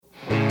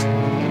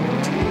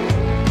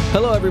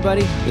Hello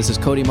everybody, this is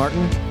Cody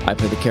Martin. I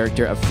play the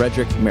character of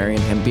Frederick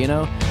Marion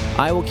Hambino.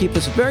 I will keep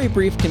this very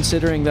brief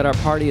considering that our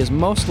party is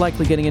most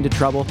likely getting into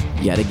trouble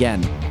yet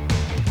again.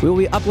 We will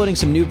be uploading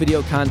some new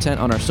video content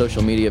on our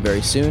social media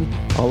very soon,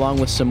 along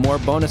with some more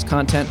bonus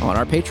content on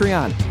our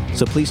Patreon.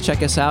 So please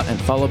check us out and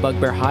follow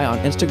Bugbear High on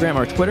Instagram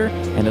or Twitter.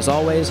 And as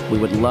always, we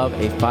would love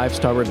a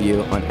 5-star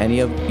review on any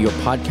of your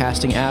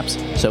podcasting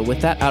apps. So with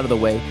that out of the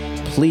way,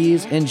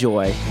 please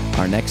enjoy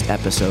our next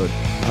episode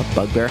of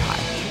Bugbear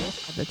High.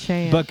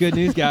 But good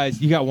news,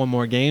 guys, you got one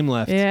more game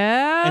left.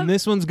 Yeah. And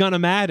this one's going to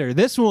matter.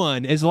 This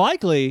one is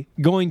likely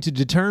going to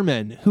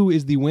determine who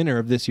is the winner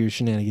of this year's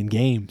Shenanigan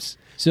Games.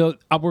 So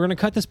we're going to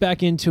cut this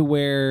back into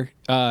where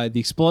the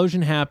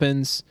explosion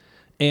happens,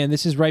 and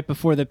this is right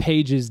before the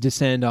pages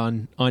descend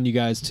on you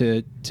guys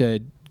to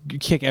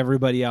kick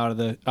everybody out of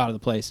the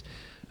place.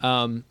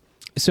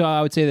 So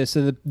I would say this.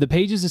 So the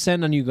pages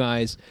descend on you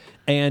guys,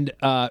 and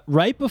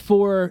right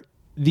before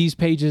these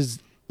pages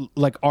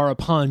are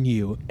upon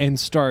you and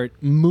start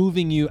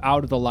moving you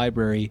out of the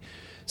library,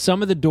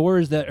 some of the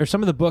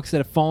books that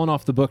have fallen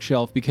off the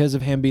bookshelf because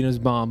of Hambino's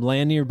bomb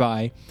land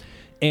nearby,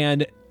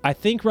 and I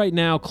think right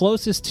now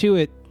closest to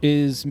it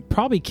is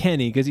probably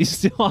Kenny because he's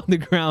still on the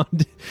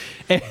ground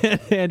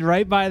and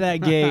right by that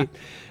gate.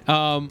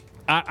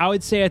 I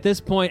would say at this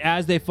point,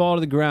 as they fall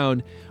to the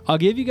ground, I'll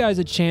give you guys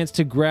a chance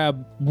to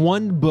grab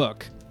one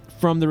book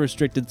from the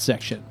restricted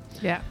section.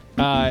 Yeah.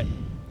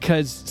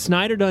 Because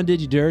Snyder done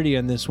did you dirty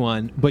on this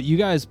one, but you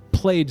guys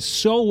played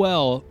so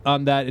well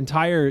on that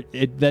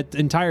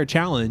entire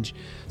challenge.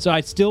 So I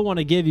still want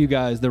to give you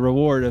guys the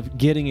reward of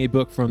getting a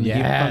book from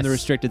the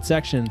restricted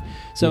section.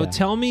 So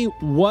tell me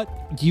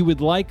what you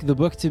would like the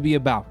book to be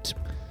about.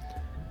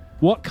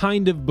 What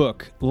kind of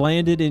book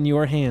landed in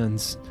your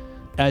hands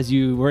as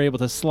you were able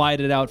to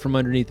slide it out from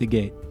underneath the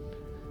gate?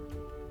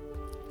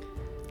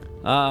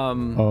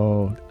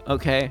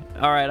 Okay.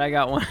 All right, I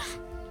got one.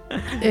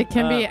 It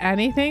can be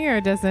anything,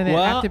 or doesn't it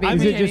have to be?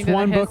 Is it just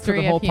one book for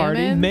the whole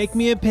party? Make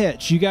me a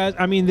pitch, you guys.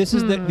 I mean,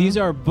 these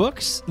are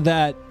books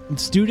that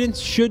students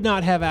should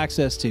not have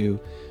access to,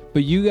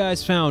 but you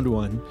guys found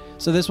one.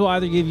 So this will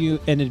either give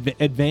you an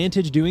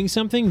advantage doing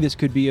something. This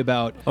could be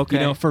about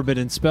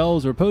forbidden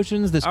spells or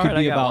potions. This could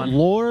be about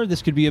lore.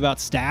 This could be about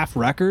staff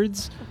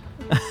records.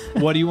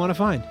 What do you want to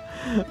find?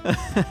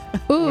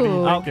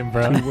 Ooh.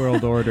 New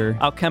World Order.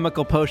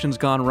 Alchemical potions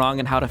gone wrong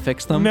and how to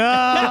fix them.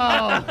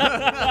 No!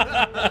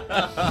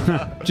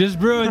 Just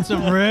brewing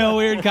some real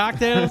weird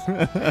cocktails.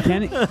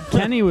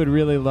 Kenny would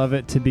really love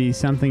it to be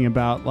something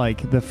about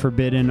the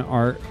forbidden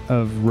art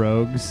of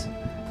rogues.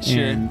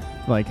 Sure. And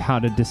how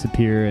to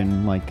disappear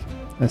and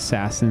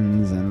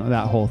assassins and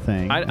that whole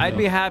thing. I'd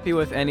be happy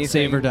with anything.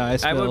 Saber die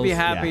spells. I would be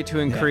happy to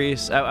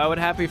increase. I would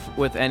happy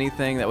with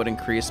anything that would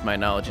increase my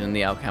knowledge in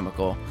the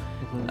alchemical,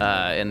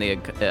 in the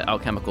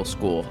alchemical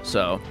school.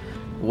 So,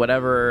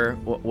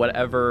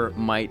 whatever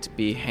might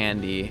be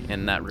handy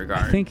in that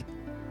regard. I think.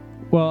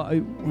 Well,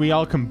 we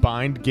all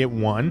combined get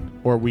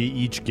one, or we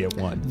each get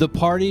one. The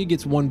party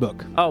gets one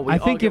book. Oh, I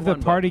think if the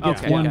party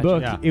gets one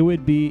book, it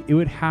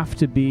would have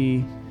to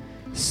be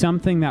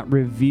something that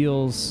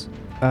reveals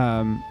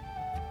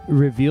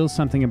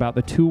something about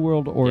the Two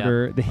World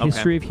Order, the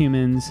history of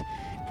humans,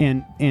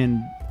 and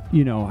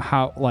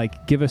how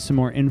give us some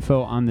more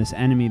info on this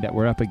enemy that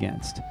we're up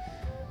against.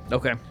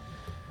 Okay.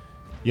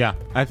 Yeah,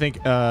 I think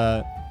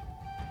we're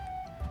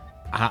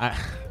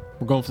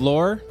going for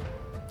lore.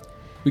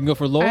 We can go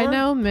for lore. I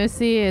know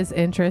Missy is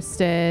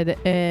interested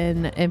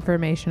in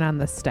information on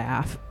the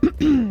staff.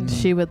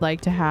 She would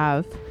like to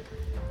have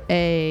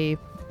a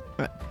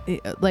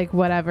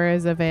whatever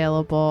is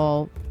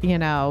available,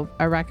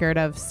 a record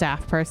of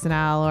staff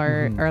personnel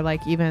or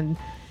even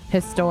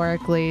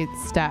historically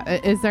staff.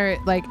 Is there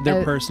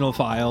their personal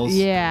files?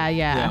 Yeah.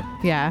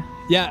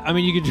 Yeah, I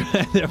mean, you could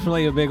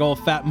definitely a big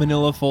old fat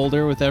manila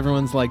folder with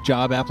everyone's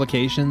job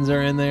applications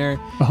are in there.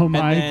 Oh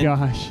my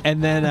gosh!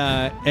 And then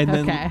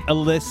a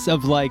list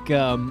of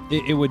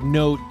it would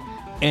note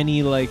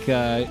any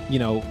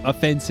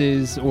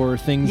offenses or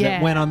things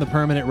that went on the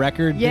permanent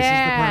record. Yeah. This is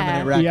the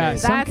permanent record. Yeah,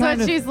 that's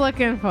what she's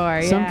looking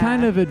for. Some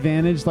kind of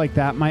advantage like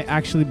that might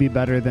actually be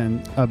better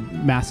than a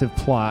massive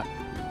plot.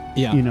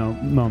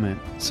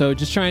 Moment. So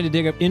just trying to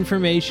dig up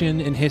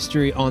information and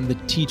history on the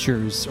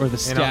teachers or the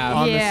staff.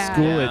 On the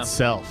school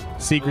itself.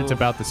 Secrets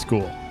about the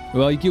school.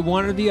 Well, you get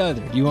one or the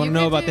other. Do you want to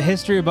know about the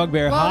history of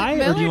Bugbear High,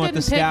 or do you want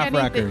the staff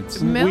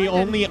records? We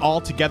only all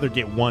together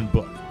get one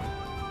book.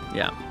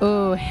 Yeah.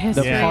 Ooh,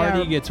 history the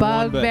party gets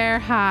one book. Bugbear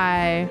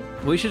High.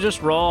 We should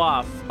just roll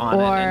off on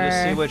it and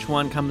just see which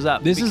one comes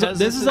up. This is up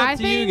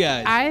to you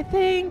guys. I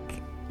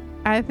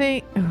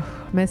think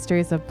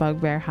Mysteries of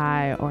Bugbear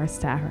High or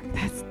staff records.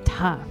 That's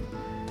tough.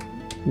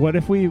 What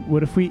if we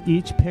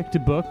each picked a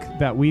book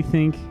that we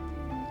think,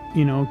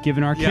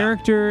 given our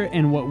character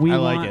and what we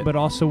want, but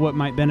also what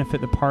might benefit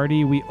the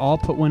party, we all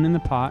put one in the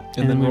pot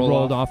and then we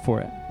rolled off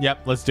for it. Yep,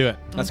 let's do it.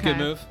 That's a good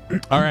move.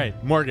 All right,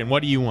 Morgan,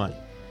 what do you want?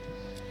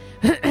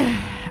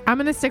 I'm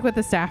going to stick with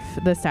the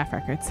staff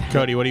records.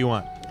 Cody, what do you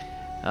want?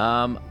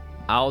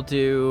 I'll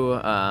do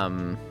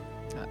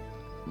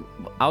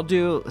I'll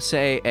do,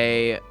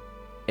 say,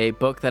 a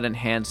book that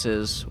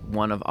enhances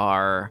one of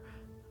our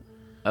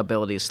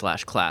abilities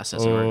 /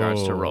 classes in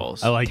regards to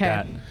rolls. I like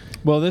that.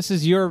 Well, this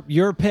is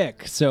your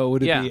pick. So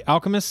would it be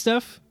alchemist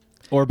stuff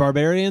or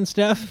barbarian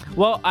stuff?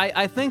 Well,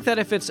 I think that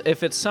if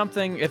it's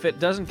something, if it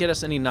doesn't get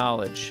us any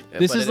knowledge,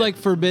 this is like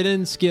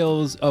forbidden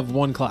skills of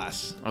one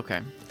class. Okay.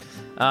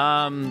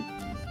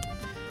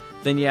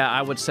 Then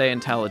I would say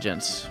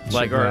intelligence,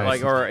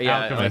 alchemist.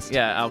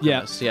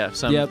 Alchemist.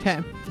 Okay.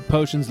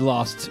 Potions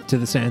lost to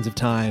the sands of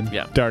time.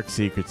 Yeah. Dark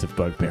Secrets of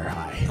Bugbear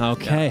High.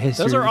 Okay.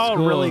 History Those are of the all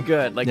school. really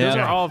good. Like those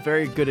Yeah. are all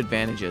very good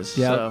advantages.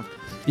 Yep. So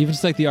Even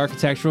just like the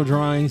architectural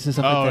drawings and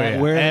stuff like that.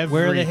 yeah.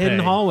 Where are the hidden Everything.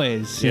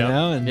 hallways? You Yep.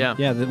 know,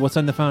 and what's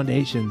on the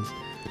foundations?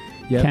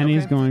 Yep.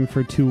 Kenny's going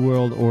for 2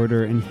 world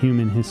order and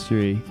human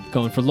history.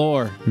 Going for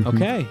lore.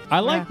 Okay, I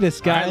like this,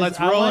 guys. All right, let's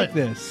I roll like it.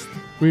 this.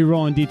 We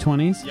rolling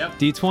D20s? Yep.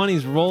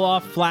 D20s, roll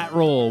off, flat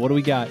roll. What do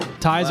we got?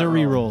 Ties Flat or roll.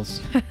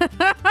 re-rolls?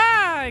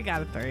 I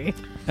got a 3.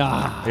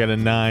 Ah. I got a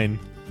 9.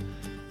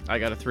 I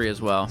got a 3 as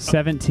well.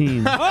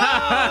 17.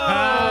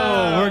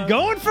 Oh, we're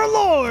going for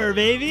lore,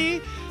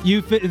 baby.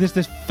 There's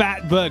this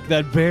fat book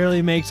that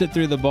barely makes it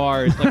through the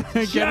bars,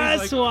 like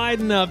just wide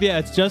enough. Yeah,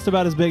 it's just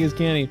about as big as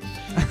Kenny.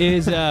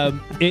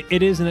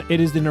 It is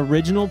an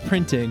original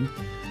printing.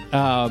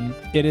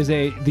 It is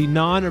the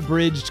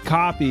non-abridged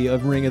copy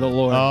of Ring of the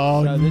Lord.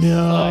 Oh, so this is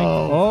like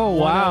Oh, one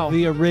wow. of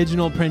the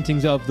original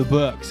printings of the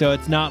book. So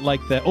it's not like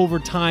over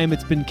time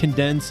it's been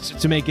condensed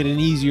to make it an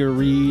easier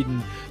read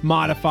and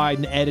modified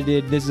and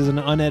edited. This is an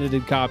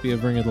unedited copy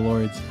of Ring of the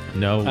Lords.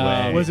 No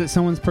way. Was it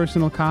someone's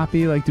personal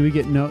copy? Like, do we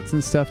get notes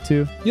and stuff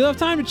too? You'll have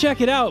time to check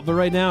it out, but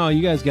right now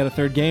you guys got a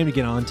third game to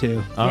get on to.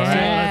 All right,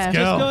 Yeah. let's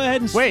go. Just go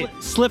ahead and Wait,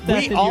 slip that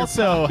we into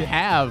also your pocket.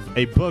 have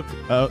a book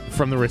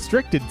from the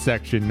restricted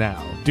section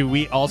now. Do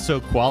we also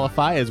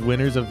qualify as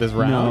winners of this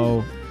round?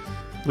 No.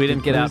 We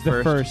didn't get it out was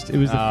the first. It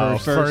was the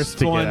first. First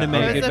to one get to out.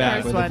 make It was it the back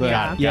first with one, a book.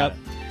 yeah. Yep.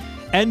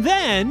 And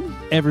then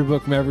every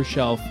book from every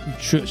shelf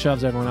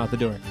shoves everyone out the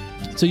door.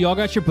 So you all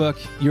got your book.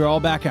 You're all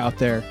back out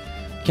there.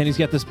 Kenny's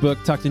got this book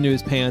tucked into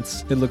his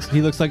pants. He looks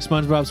like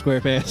SpongeBob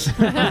SquarePants.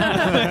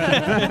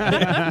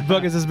 The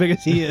book is as big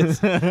as he is.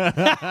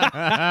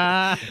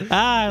 I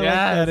like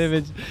that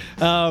image.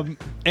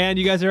 And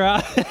you guys are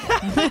out.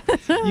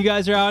 You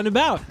guys are out and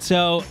about.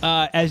 So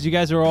as you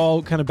guys are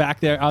all kind of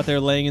out there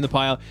laying in the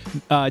pile,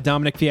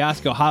 Dominic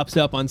Fiasco hops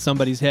up on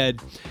somebody's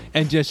head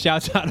and just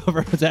shouts out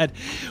over his head,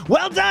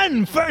 "Well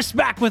done! First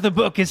back with the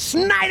book is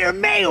Snyder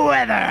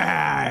Mayweather!"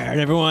 And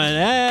everyone,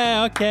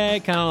 okay,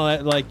 kind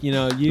of like, you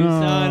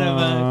son of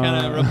a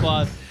kind of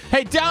applause.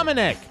 Hey,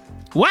 Dominic!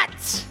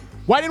 What?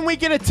 Why didn't we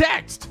get a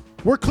text?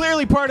 We're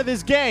clearly part of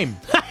this game.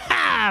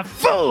 Ha!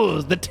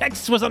 Fools! The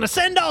text was on a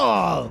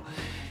send-all!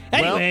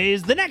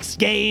 Anyways, the next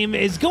game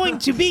is going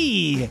to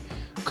be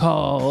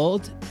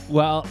called...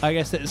 Well, I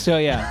guess... So,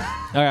 yeah.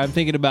 All right, I'm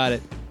thinking about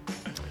it.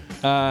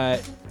 Sorry,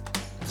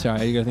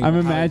 you gotta think I'm about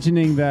it.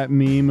 imagining that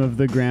meme of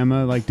the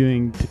grandma like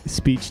doing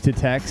speech to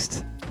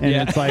text. And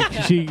Yeah. it's like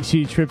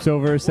she trips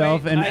over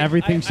herself Wait, and I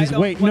everything. She's don't-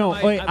 wait, what no,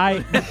 am wait,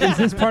 I- is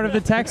this part of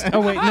the text?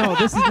 Oh wait, no,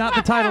 this is not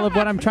the title of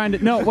what I'm trying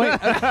to. No, wait,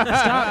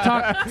 stop,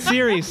 talk.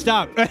 Siri,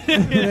 stop. Son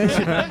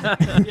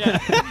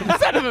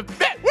of a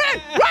bitch!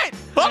 Wait!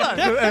 Hold on!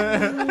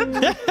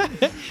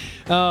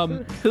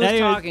 Who's Anyways,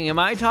 talking? Am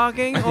I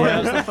talking, or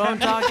is the phone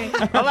talking?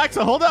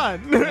 Alexa, hold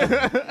on.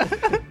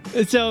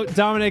 So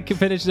Dominic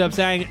finishes up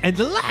saying, and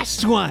the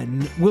last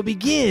one will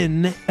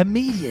begin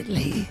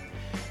immediately.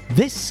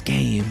 This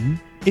game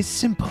is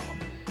simple.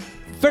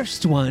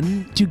 First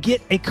one to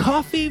get a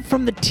coffee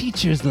from the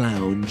teacher's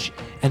lounge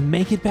and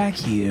make it back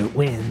here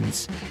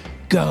wins.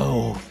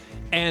 Go.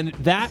 And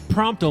that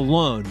prompt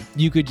alone,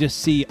 you could just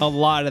see a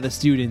lot of the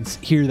students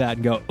hear that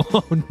and go,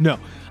 oh no,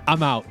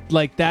 I'm out.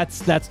 Like that's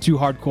too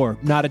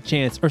hardcore. Not a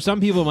chance. Or some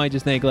people might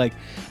just think like,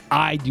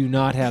 I do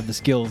not have the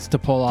skills to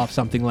pull off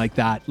something like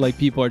that. Like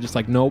people are just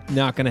like, nope,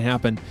 not going to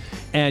happen.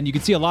 And you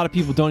can see a lot of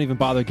people don't even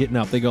bother getting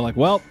up. They go like,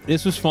 well,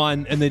 this was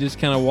fun. And they just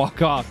kind of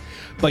walk off.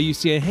 But you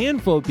see a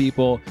handful of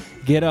people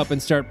get up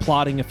and start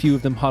plotting. A few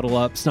of them huddle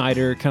up.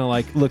 Snyder kind of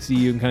like looks at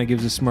you and kind of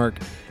gives a smirk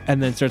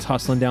and then starts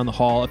hustling down the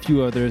hall. A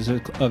few others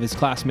of his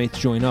classmates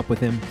join up with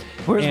him.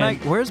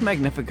 Where's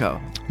Magnifico?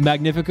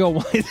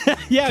 Magnifico?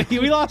 Yeah,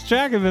 we lost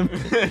track of him.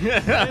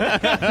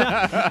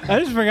 I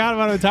just forgot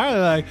about him entirely.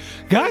 Like,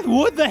 God,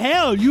 what the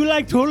hell? You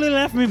like totally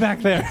left me back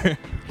there.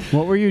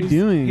 What were you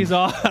doing? He's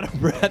all out of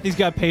breath. He's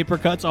got paper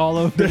cuts all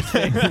over his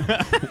face.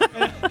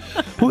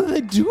 What are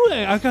they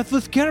doing? I got so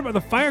scared about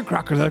the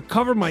firecrackers. I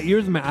covered my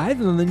ears and my eyes,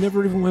 and then they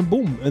never even went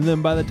boom. And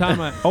then by the time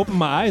I opened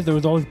my eyes, there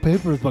was all these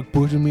papers like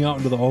pushing me out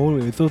into the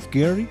hallway. It's so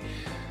scary.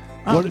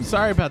 I'm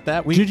sorry about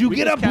that. Did you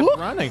get just a kept book?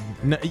 Running.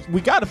 No,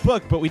 we got a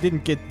book, but we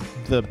didn't get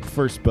the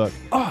first book.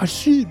 Oh,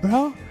 shit,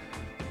 bro.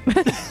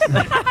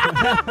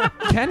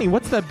 Kenny,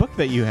 what's that book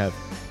that you have?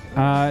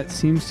 It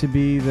seems to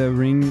be the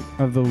Ring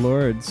of the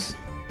Lords.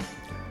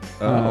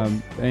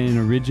 An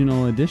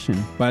original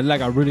edition. But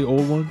like a really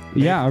old one?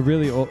 Yeah, a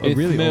really old It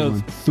one.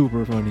 smells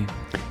super funny.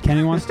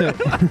 Kenny wants to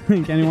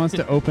Kenny wants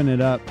to open it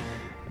up,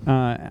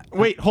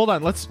 Wait, hold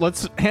on. Let's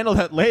handle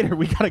that later.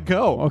 We gotta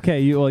go.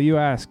 Okay, you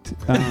asked.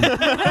 The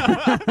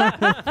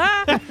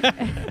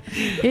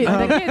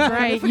kid's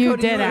right. You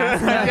did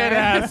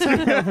ask.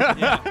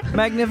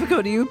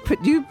 Magnifico, do you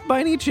by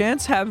any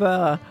chance have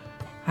a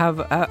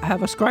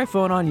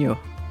Scryphone on you?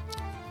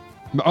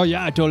 Oh,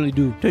 yeah, I totally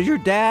do. Does your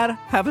dad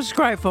have a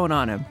Scryphone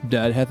on him?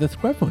 Dad has a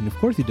Scryphone. Of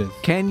course he does.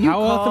 Can you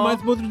How else am I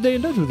supposed to stay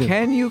in touch with him?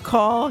 Can you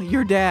call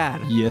your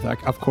dad? Yes,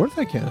 of course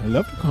I can. I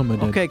love to call my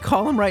dad. Okay,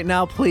 call him right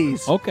now,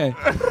 please. Okay.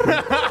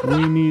 we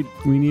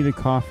need a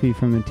coffee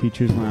from the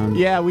teacher's lounge.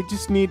 Yeah, we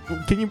just need...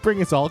 Can you bring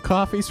us all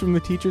coffees from the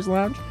teacher's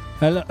lounge?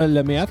 Hello,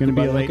 let me ask It's going to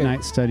be a about it. late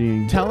night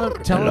studying. Tell him.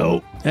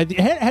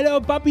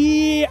 Hello,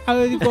 puppy.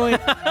 How's it going?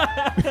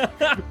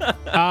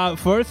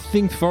 First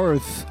things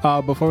first,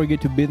 before we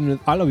get to business,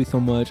 I love you so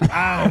much.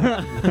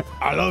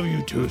 I love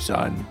you too,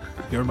 son.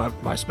 You're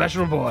my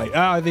special boy.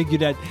 Oh, thank you,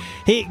 Dad.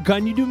 Hey,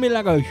 can you do me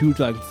like a huge,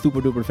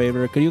 super duper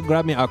favor? Can you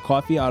grab me a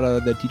coffee out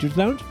of the teacher's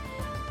lounge?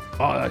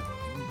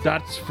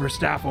 That's for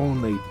staff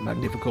only,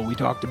 Magnifico. We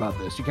talked about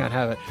this. You can't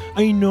have it.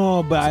 I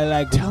know, but I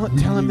like... Tell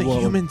him the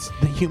humans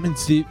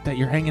that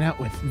you're hanging out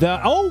with.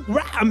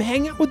 Right, I'm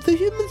hanging out with the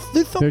humans.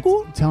 They're so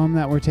cool. Tell them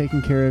that we're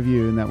taking care of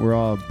you and that we're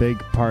all a big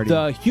party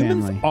The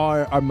humans family.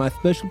 are my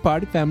special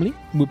party family.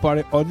 We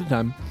party all the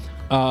time.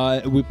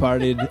 We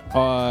partied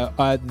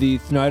at the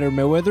Snyder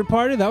Mayweather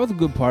party. That was a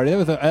good party.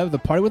 That was a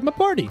party with my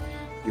party.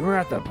 You were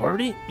at the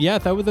party?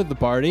 Yes, I was at the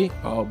party.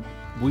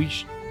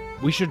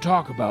 We should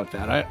talk about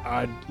that.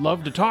 I'd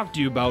love to talk to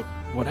you about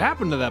what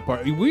happened to that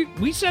party.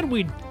 We said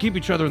we'd keep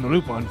each other in the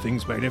loop on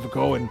things,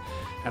 Magnifico, and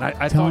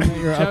I Tell thought him that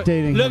you're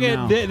updating Look him at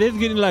now. this is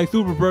getting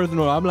super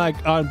personal. I'm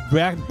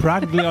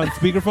practically on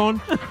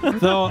speakerphone.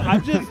 So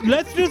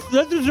let's just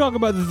talk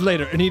about this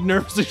later. And he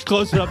nervously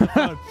closes up the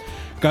phone.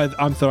 Guys,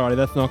 I'm sorry,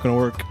 that's not going to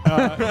work.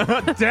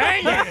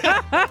 Dang it!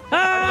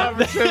 I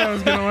never said that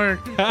was gonna work.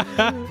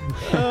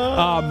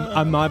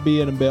 I might be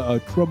in a bit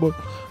of trouble.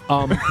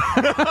 Oh no!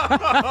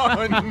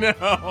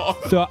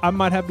 So I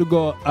might have to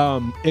go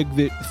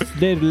exit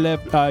stage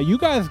left. You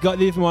guys got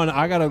this one.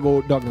 I gotta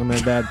go talk to my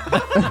dad.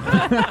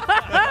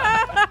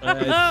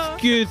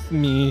 Excuse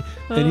me.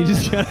 And he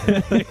just you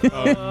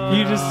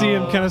just see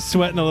him kind of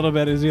sweating a little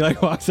bit as he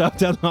walks out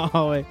down the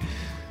hallway.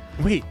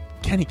 Wait,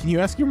 Kenny, can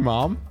you ask your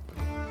mom?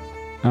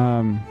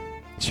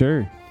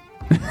 Sure.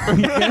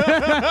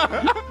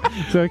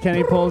 So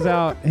Kenny pulls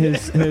out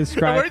his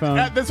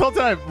Scryphone. This whole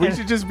time, we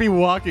should just be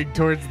walking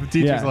towards the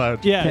teacher's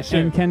lounge. Yeah, sure.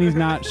 And Kenny's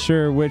not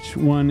sure which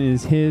one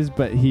is his,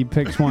 but he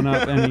picks one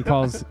up and he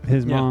calls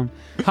his mom.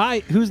 Hi,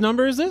 whose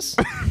number is this?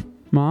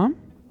 Mom?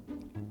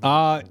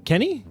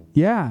 Kenny?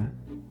 Yeah.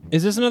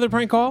 Is this another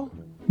prank call?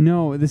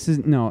 No, this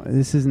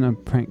isn't a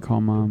prank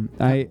call, Mom.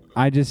 I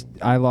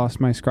lost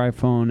my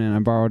Scryphone and I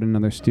borrowed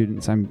another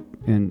student's. Whose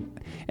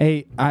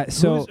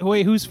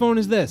phone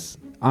is this?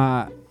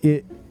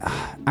 It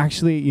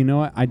actually, you know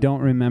what? I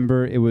don't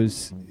remember.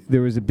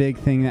 There was a big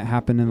thing that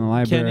happened in the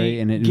library, Kenny,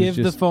 and it give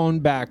was just, the phone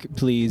back,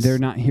 please. They're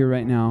not here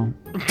right now.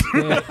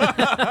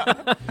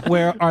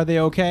 Where are they?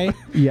 Okay.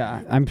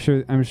 Yeah, I'm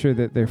sure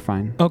that they're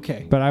fine.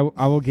 Okay. But I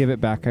will give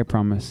it back. I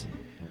promise.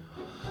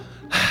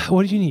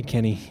 What do you need,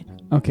 Kenny?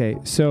 Okay,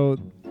 so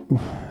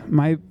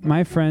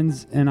my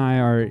friends and I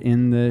are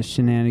in the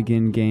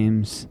Shenanigan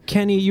games.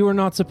 Kenny, you are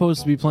not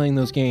supposed to be playing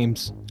those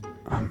games.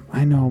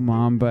 I know,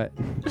 Mom, but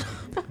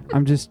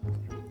I'm just...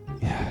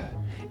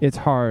 It's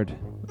hard.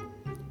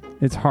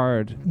 It's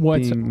hard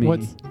being me.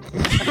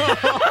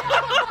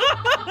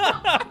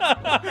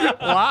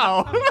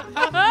 Wow.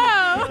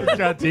 It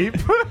got deep.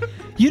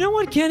 You know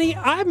what, Kenny?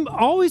 I'm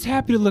always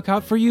happy to look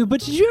out for you,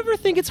 but did you ever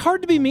think it's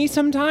hard to be me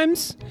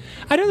sometimes?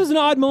 I know there's an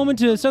odd moment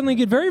to suddenly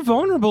get very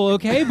vulnerable,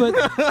 okay? But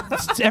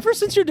ever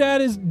since your dad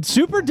is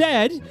super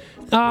dead,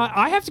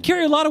 I have to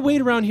carry a lot of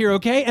weight around here,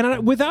 okay?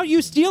 And without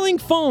you stealing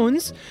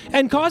phones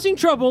and causing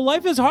trouble,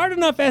 life is hard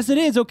enough as it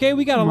is, okay?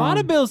 We got a lot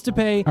of bills to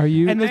pay. Are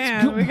you...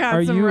 Man, we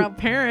got some real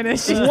parent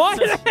issues.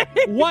 What?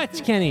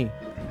 What, Kenny?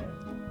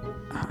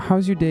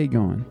 How's your day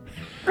going?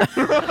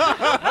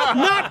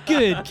 Not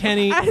good,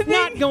 Kenny. It's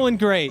not going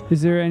great.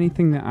 Is there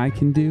anything that I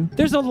can do?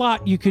 There's a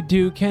lot you could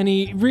do,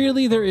 Kenny.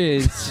 Really, there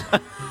is.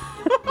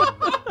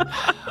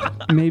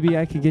 Maybe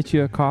I could get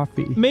you a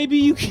coffee. Maybe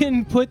you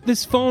can put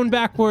this phone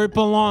back where it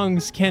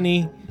belongs,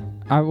 Kenny.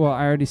 I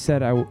already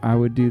said I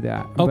would do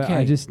that.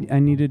 Okay. But I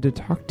needed to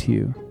talk to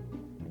you.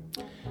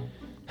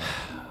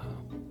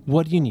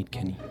 What do you need,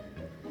 Kenny?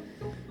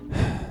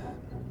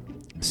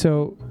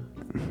 So,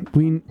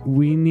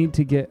 we need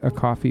to get a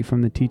coffee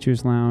from the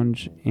teacher's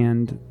lounge,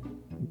 and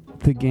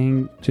the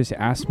gang just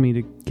asked me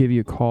to give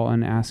you a call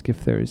and ask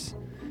if there's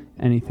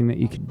anything that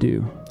you could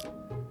do.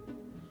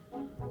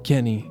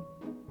 Kenny,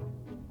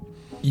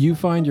 you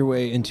find your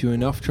way into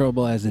enough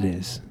trouble as it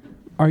is.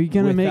 Are you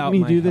going to make Without me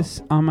my do help.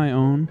 this on my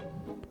own?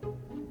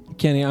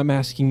 Kenny, I'm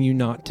asking you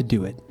not to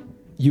do it.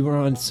 You are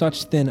on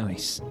such thin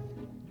ice.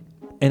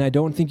 And I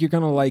don't think you're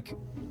going to like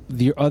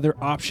the other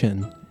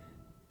option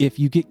if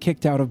you get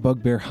kicked out of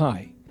Bugbear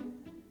High.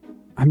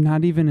 I'm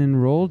not even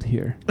enrolled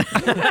here.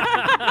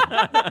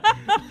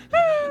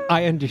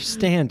 I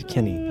understand,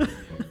 Kenny.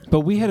 but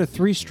we had a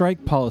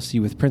 3-strike policy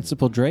with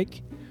Principal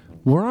Drake.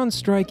 We're on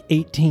strike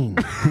 18.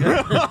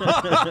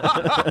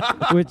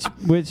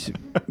 which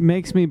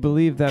makes me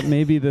believe that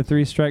maybe the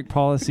 3-strike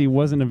policy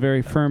wasn't a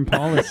very firm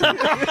policy.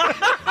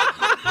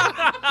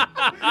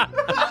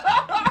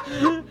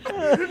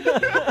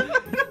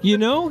 You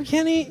know,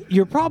 Kenny,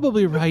 you're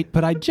probably right,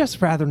 but I'd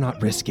just rather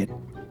not risk it.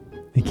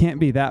 It can't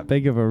be that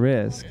big of a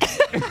risk.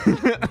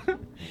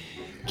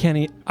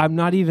 Kenny, I'm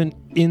not even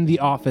in the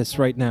office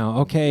right now,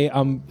 okay?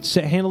 I'm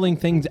handling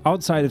things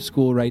outside of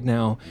school right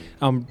now.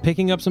 I'm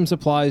picking up some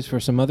supplies for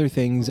some other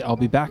things. I'll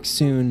be back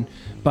soon,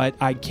 but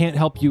I can't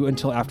help you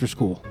until after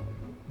school.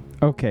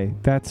 Okay,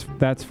 that's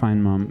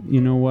fine, Mom.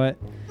 You know what?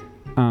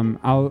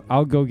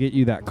 I'll go get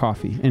you that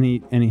coffee. And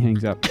he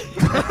hangs up.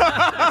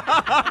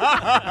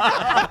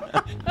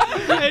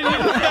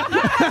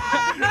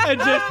 And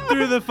just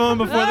threw the phone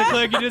before the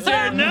click, you just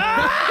hear, no!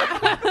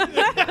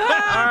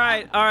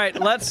 All right.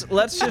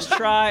 Let's just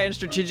try and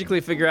strategically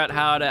figure out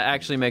how to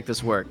actually make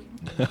this work.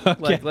 Okay.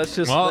 Like, let's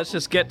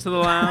just get to the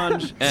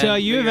lounge. And so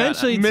you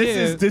eventually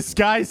Mrs.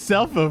 Disguised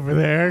Self over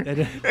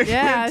there.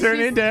 Yeah, turn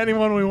into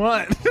anyone we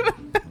want.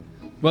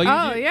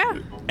 Well, yeah.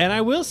 And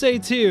I will say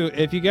too,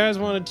 if you guys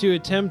wanted to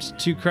attempt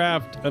to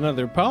craft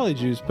another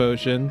Polyjuice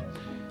potion,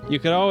 you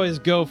could always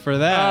go for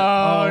that.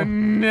 Oh,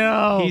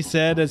 no. He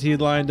said as he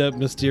lined up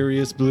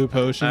mysterious blue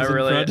potions in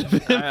front of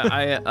him.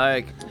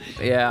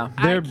 Yeah.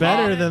 They're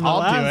better than the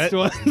last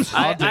ones.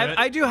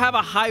 I do have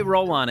a high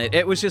roll on it.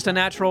 It was just a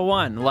natural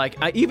 1. Like,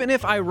 even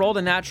if I rolled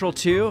a natural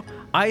 2,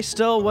 I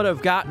still would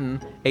have gotten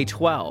a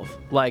 12.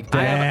 Like,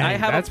 dang, I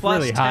have a plus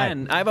really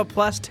 10. high. I have a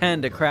plus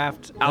 10 to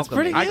craft alchemy.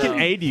 pretty I good. can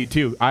aid you,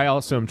 too. I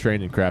also am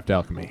trained in craft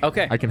alchemy.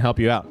 Okay. I can help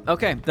you out.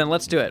 Okay, then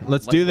let's do it.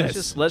 Let's do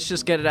this. Let's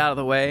just get it out of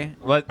the way.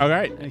 All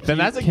right. Then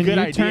that's a good Can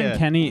you idea. turn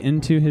Kenny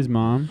into his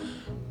mom?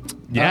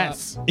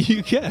 Yes.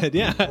 You could,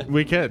 yeah.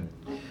 We could.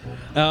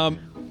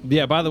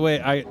 Yeah, by the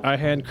way, I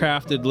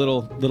handcrafted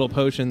little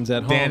potions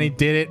at home. Danny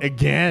did it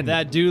again.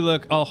 That do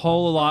look a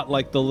whole lot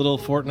like the little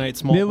Fortnite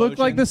small They look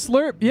like the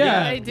Slurp.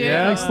 Yeah, they do.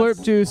 Like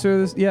Slurp juice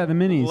or the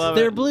minis. Love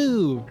They're it.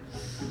 blue.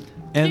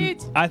 And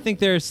Cute. I think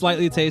they're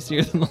slightly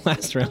tastier than the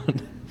last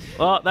round.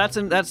 Well,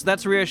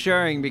 that's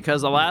reassuring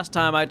because the last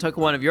time I took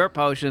one of your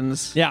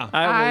potions, Yeah.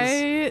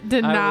 I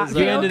did not was,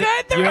 feel good.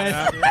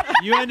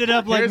 You ended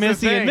up like Here's the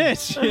Missy and thing.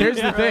 Mitch.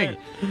 Here's the thing.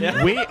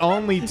 Yeah. We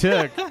only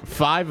took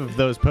 5 of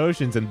those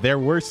potions, and there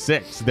were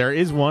 6. There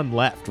is 1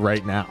 left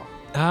right now.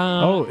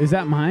 Oh, is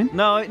that mine?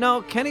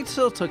 No, Kenny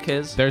still took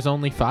his. There's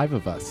only 5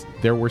 of us.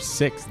 There were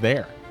 6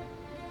 there.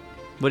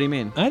 What do you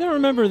mean? I don't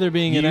remember there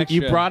being an extra.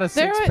 You brought a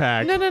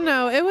 6-pack.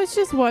 No. It was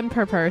just 1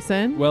 per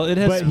person. Well, it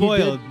has But he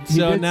spoiled, did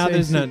so say now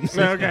there's none.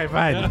 Okay,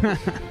 fine.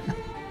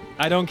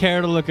 I don't care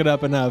to look it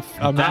up enough.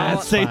 I'm not I'll-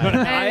 gonna say what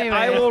I Anyway.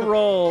 I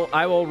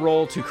will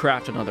roll to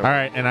craft another All one.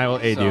 right, and I will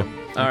aid So, you.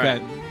 All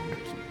right. Okay.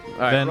 All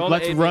right. Then roll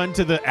let's to aid run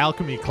to the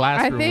alchemy I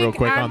classroom think real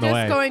quick I'm on the just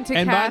way. going to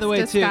And by cast the way,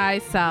 too-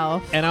 disguise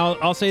self. And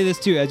I'll say this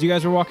too: as you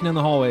guys are walking down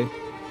the hallway,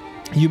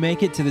 you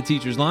make it to the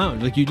teacher's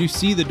lounge. Like you do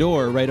see the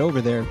door right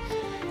over there,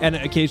 and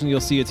occasionally you'll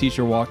see a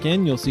teacher walk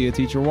in, you'll see a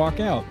teacher walk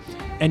out,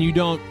 and you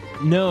don't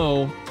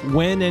know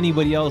when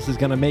anybody else is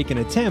going to make an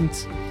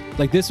attempt.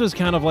 Like this was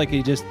kind of like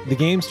the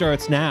game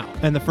starts now,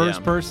 and the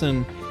first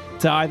person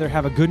to either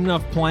have a good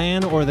enough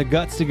plan or the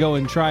guts to go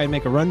and try and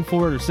make a run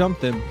for it or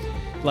something,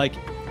 like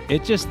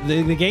it just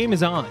the game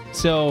is on.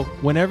 So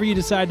whenever you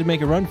decide to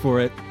make a run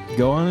for it,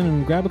 go on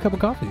and grab a cup of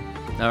coffee.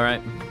 All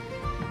right.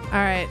 All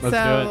right. Let's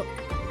so.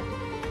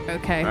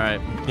 Okay. All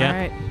right. Yeah. All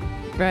right.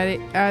 Ready?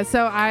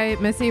 So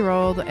Missy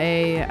rolled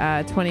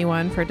a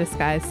 21 for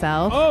disguise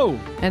self. Oh,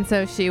 And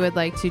so she would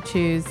like to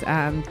choose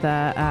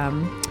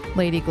the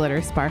Lady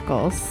Glitter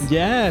Sparkles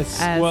yes.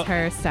 as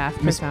her staff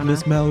persona.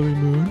 Miss Mallory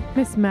Moon.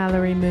 Miss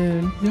Mallory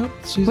Moon. Yep.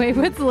 She's Wait,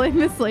 what's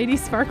Miss Lady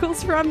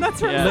Sparkles from? That's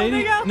from Yeah. something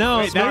Lady? else? No,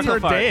 Wait, that's her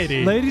Sparkle Farts.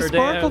 deity. Lady Her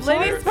Sparkle dad-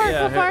 Lady Farts? Sparkle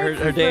Yeah, Farts.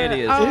 her is deity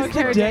the- is- Oh, Is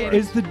okay, her deity.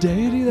 Is the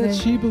deity that Lady-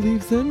 she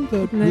believes in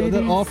that Lady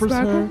offers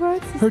Sparkle her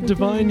Farts is her the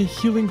divine deity.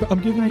 healing? I'm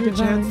giving My you a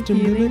chance divine to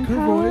healing mimic her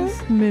power,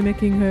 voice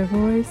mimicking her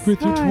voice. with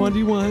your Hi.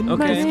 21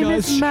 Okay. My name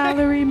is disguise.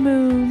 Mallory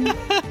Moon.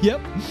 Yep.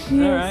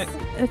 Yes, right.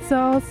 it's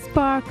all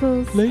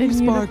sparkles. Lady in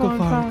Sparkle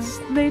unicorn Farts.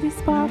 farts. Lady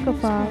Sparkle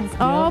Farts.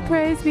 Sparkle. All Yeah.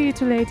 praise be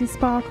to Lady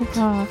Sparkle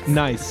Farts.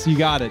 Nice. You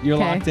got it. You're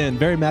Okay. locked in.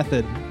 Very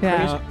method.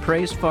 Yeah.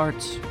 Praise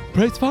farts.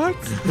 Praise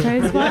farts.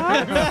 Praise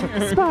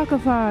farts. Sparkle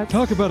Farts.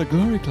 Talk about a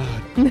glory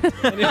cloud.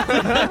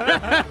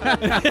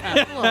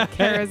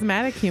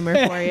 Charismatic humor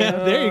for you.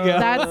 There you go.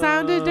 That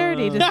sounded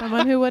dirty to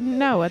someone who wouldn't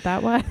know what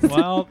that was.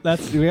 Well,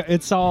 that's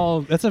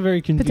a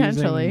very confusing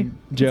Potentially.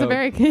 joke. It's a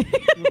very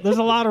There's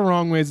a lot of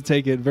wrong ways to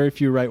take it, very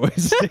few right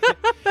ways to take it.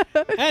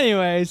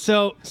 Anyway,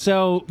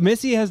 so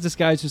Missy has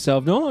disguised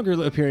herself, no longer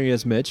appearing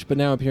as Mitch, but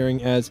now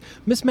appearing as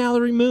Miss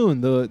Mallory Moon,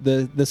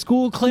 the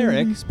school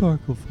cleric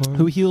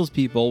who heals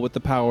people with the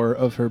power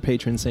of her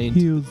patron saint,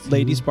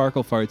 Lady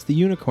Sparkle Farts, the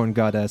unicorn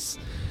goddess.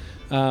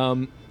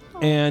 And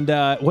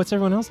what's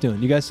everyone else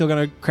doing? You guys still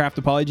gonna craft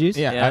the polyjuice?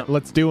 Yeah.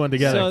 Let's do one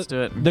together. So Let's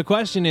do it. the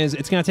question is,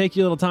 it's gonna take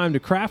you a little time to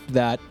craft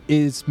that.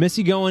 Is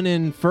Missy going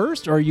in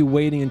first, or are you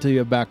waiting until you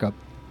have backup?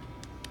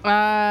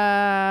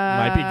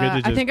 Might be good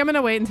to just... I think I'm going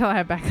to wait until I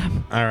have backup.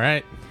 All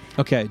right.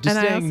 Okay, just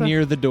staying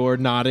near the door,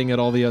 nodding at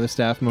all the other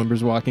staff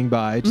members walking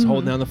by, just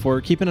holding down the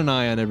fort, keeping an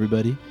eye on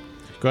everybody.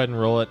 Go ahead and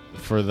roll it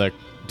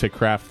to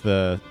craft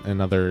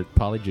another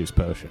polyjuice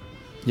potion.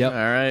 Yep. All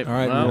right.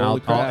 Well,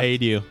 I'll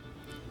aid you.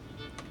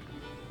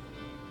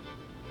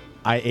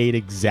 I aid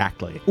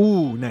exactly.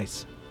 Ooh,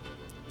 nice.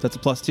 That's a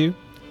 +2.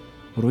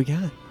 What do we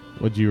got?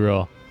 What'd you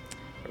roll?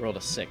 I rolled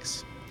a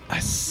 6.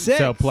 A 6.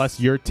 So plus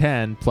your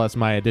 10 plus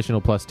my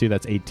additional +2,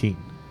 that's 18.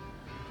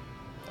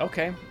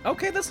 Okay,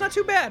 that's not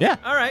too bad. Yeah.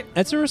 All right.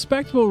 That's a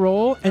respectable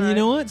roll, and you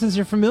know what? Since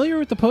you're familiar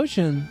with the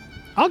potion,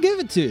 I'll give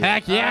it to you.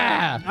 Heck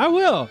yeah! I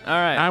will. All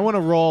right. I want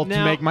to roll Now-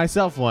 to make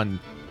myself one.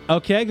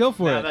 Okay, go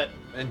for it.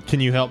 And can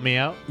you help me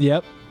out?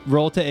 Yep.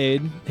 Roll to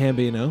aid,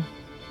 Hambino.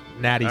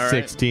 Natty All right.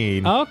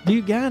 16. Oh,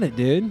 you got it,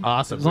 dude.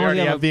 Awesome. As We long as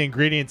already you have the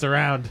ingredients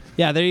around.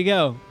 Yeah, there you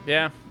go.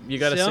 Yeah, you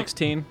got a So-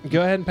 16.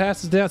 Go ahead and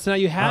pass this down. So now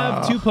you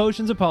have 2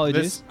 potions of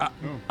polyjuice. All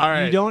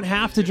right. You don't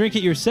have to drink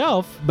it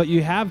yourself, but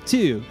you have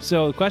 2.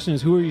 So the question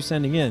is, who are you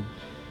sending in?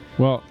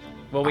 Well,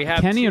 We have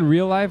Kenny two. in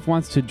real life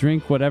wants to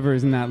drink whatever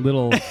is in that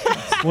little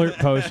slurp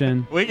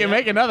potion. We can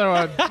make another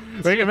one.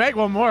 We can make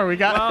one more. We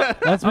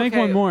got Let's make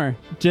one more.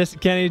 Just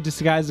Kenny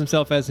disguised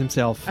himself as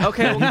himself.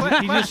 Okay,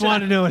 well, He just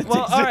wanted to know what it Well,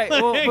 tastes all right.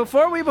 like. Well,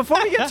 before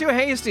we get too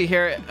hasty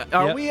here,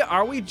 are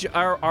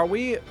Yep.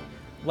 we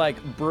like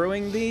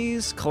brewing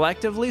these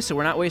collectively so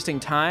we're not wasting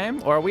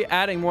time, or are we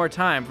adding more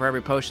time for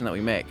every potion that we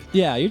make?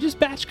 Yeah, you're just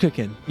batch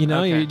cooking. You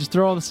know, Okay. you just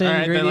throw all the same All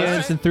right, then ingredients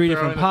let's in 3 throw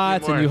different in a few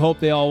pots, and more. you hope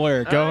they all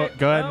work. Go All right,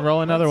 go ahead and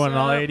roll another one, and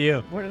I'll aid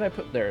you. Where did I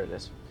put? There it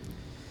is.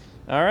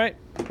 All right.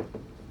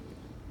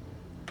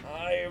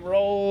 I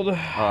rolled Oh,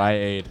 I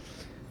aid.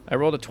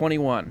 a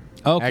 21.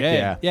 Okay.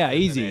 Heck Yeah,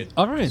 easy.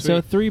 All right,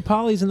 so 3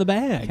 polys in the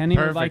bag. Kenny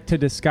would Perfect. like to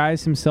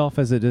disguise himself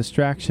as a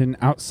distraction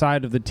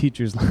outside of the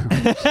teacher's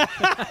lounge.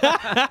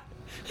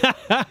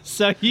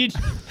 So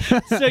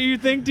you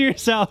think to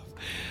yourself,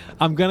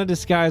 I'm going to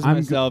disguise I'm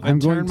myself I'm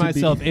and going turn to be-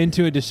 myself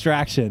into a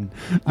distraction.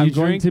 I'm You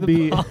going drink to the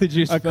be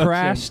polyjuice a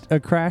potion.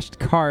 crashed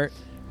cart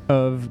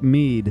of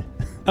mead.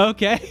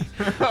 Okay.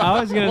 I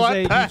was going to What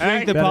say, you the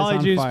drink the That is on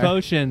polyjuice fire.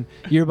 potion,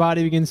 your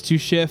body begins to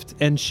shift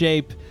and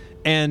shape,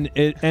 and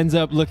it ends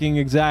up looking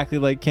exactly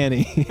like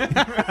Kenny.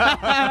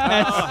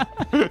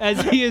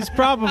 as he is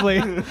probably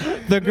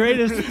the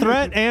greatest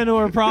threat and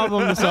or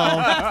problem to solve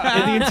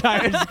in the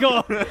entire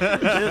school.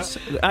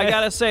 I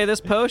gotta say, this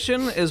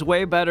potion is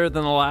way better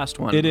than the last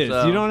one. It is.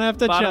 So, You don't have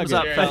to bottoms chug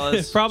up, it. fellas.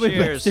 It's probably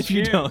Cheers. best if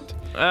you don't.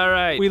 All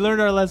right. We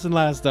learned our lesson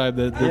last time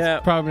that it's Yeah.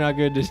 probably not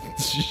good to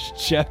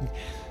chug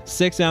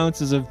 6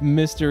 ounces of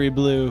mystery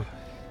blue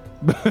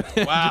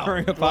Wow.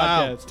 during a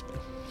Wow. podcast.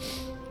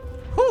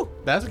 Whew,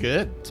 that's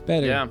good. It's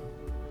better. Yeah.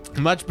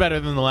 Much better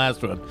than the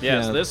last one.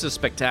 Yes, Yeah. this is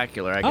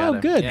spectacular. I got Oh,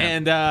 good. Yeah.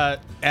 And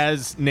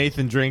as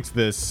Nathan drinks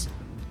this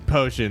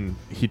potion,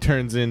 he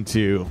turns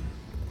into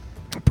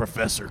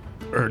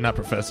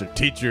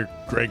Teacher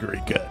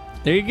Gregory Gut.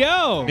 There you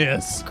go.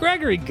 Yes.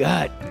 Gregory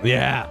Gut.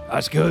 Yeah.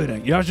 That's good.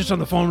 I was just on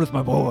the phone with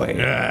my boy.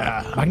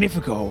 Yeah.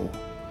 Magnifico.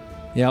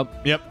 Yep.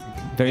 Yep.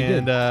 Very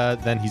and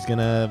good. then he's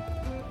gonna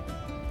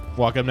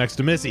walk up next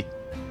to Missy.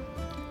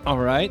 All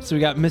right. So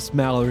we got Miss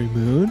Mallory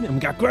Moon and we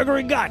got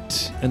Gregory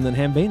Gut. And then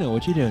Hambino,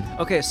 what you doing?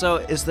 Okay, so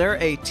is there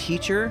a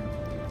teacher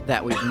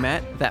that we've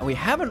met that we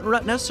haven't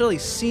necessarily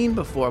seen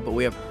before, but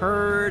we have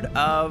heard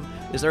of?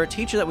 Is there a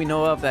teacher that we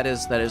know of that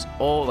is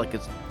old, like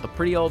it's a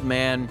pretty old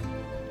man?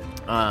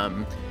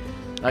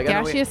 Like, I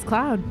know Gaseous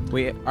cloud.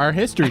 we Our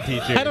history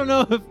teacher. I don't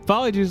know if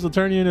Polyjuice will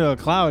turn you into a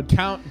cloud.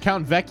 Count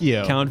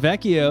Vecchio. Count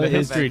Vecchio the is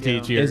history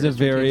Vecchio. teacher. is a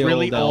very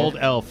really old old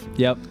elf.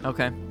 Yep.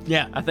 okay.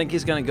 Yeah. I think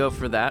he's gonna go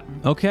for that.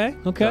 Okay.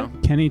 Okay. So-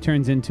 Kenny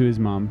turns into his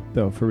mom,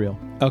 though, for real.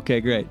 Okay.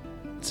 Great.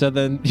 So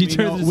then he We turns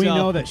know, himself. we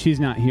know that she's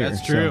not here.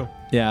 That's so- true.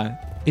 Yeah.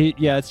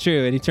 Yeah, it's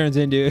true. And he turns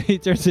into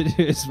his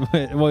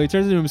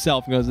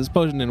himself and goes, "This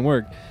potion didn't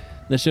work.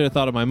 I should have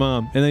thought of my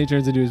mom." And then he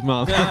turns into his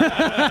mom.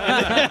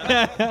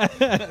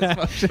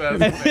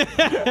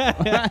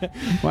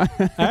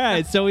 All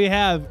right. So we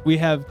have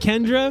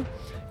Kendra,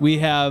 we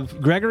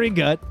have Gregory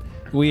Gut,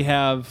 we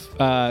have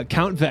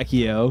Count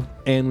Vecchio,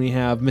 and we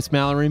have Miss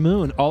Mallory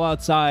Moon, all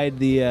outside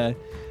the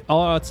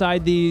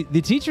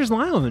teacher's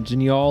lounge,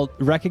 and you all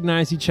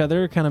recognize each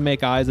other, kind of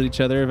make eyes at each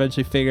other,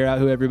 eventually figure out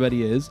who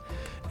everybody is,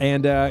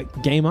 and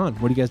game on.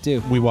 What do you guys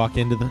do? We walk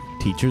into the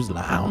teacher's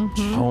lounge.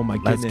 Oh my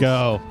goodness! Let's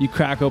go. You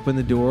crack open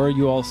the door.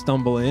 You all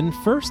stumble in.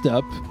 First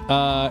up,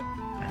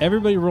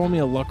 everybody roll me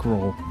a luck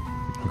roll,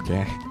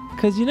 Okay.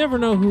 because you never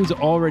know who's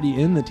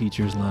already in the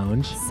teacher's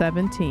lounge.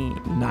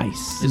 17.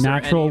 Nice. Is there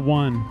Natural any-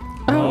 1.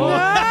 No.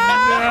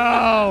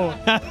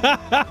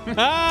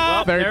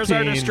 Well, there's our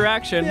 13.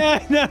 distraction.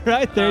 Yeah, no,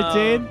 right.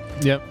 13.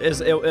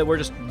 Yep. We're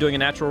just doing a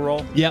natural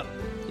roll? Yep.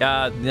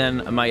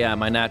 Then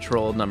my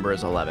natural number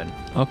is 11.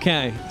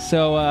 Okay,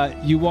 so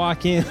you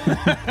walk in,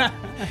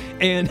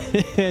 and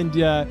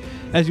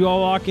as you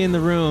all walk in the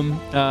room,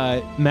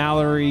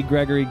 Mallory,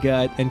 Gregory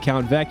Gut, and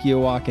Count Vecchio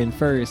walk in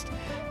first.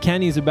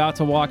 Kenny's about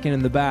to walk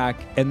in the back,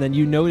 and then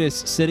you notice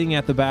sitting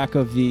at the back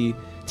of the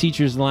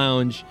teacher's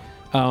lounge,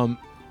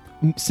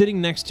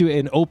 sitting next to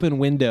an open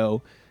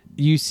window,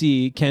 you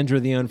see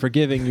Kendra the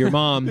Unforgiving, your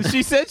mom.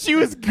 She said she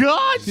was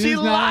gone. She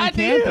lied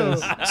to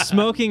you.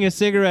 Smoking a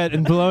cigarette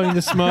and blowing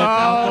the smoke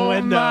out the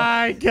window. Oh,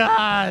 my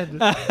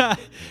God.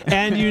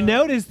 And you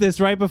notice this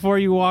right before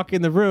you walk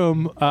in the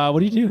room. What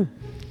do you do?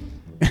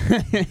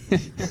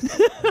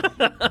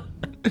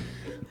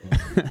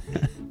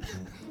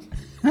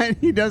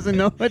 He doesn't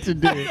know what to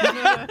do.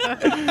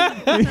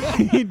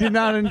 He did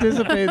not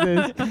anticipate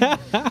this.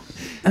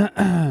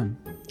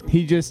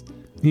 He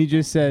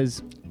just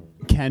says,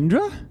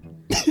 Kendra?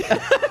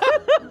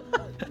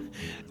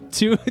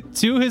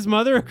 to his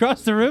mother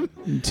across the room?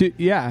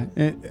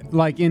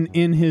 Like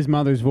in his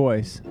mother's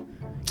voice.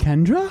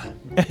 Kendra?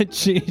 And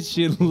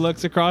she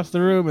looks across the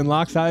room and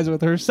locks eyes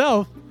with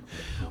herself,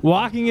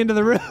 walking into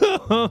the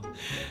room.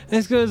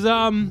 And she goes,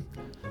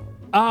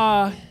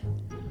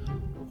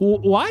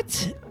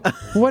 what?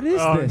 What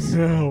is this?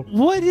 No.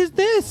 What is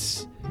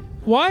this?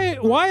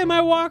 Why am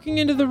I walking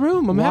into the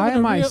room? Why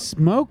am I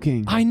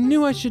smoking? I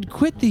knew I should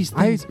quit these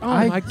things.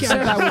 I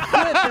said I would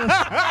quit this.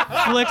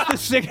 Flicks the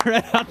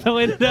cigarette out the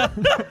window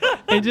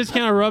and just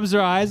kind of rubs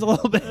her eyes a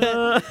little bit.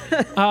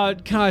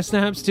 Kind of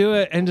snaps to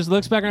it and just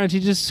looks back around.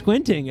 She's just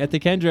squinting at the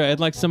Kendra. And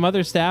like some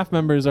other staff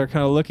members are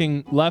kind of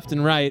looking left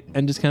and right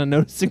and just kind of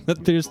noticing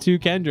that there's two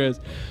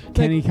Kendras.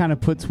 Kenny kind of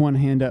puts one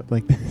hand up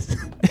like this.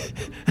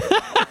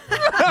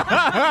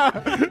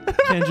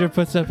 Kendra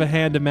puts up a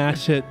hand to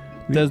match it.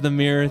 Does the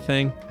mirror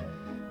thing.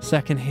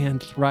 Second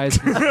hand rises.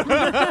 They're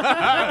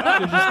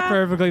just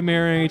perfectly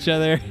mirroring each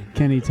other.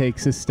 Kenny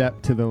takes a step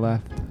to the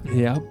left.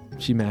 Yep,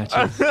 she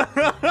matches.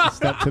 A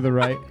step to the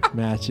right.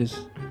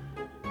 Matches.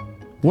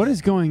 What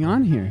is going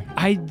on here?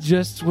 I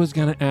just was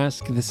going to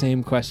ask the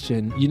same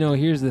question. You know,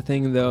 here's the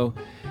thing, though.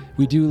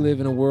 We do live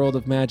in a world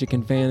of magic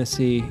and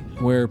fantasy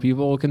where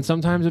people can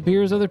sometimes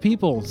appear as other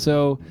people.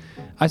 So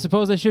I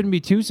suppose I shouldn't be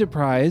too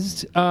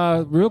surprised.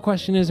 Real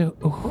question is,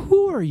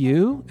 who are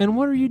you and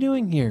what are you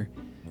doing here?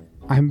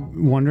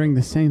 I'm wondering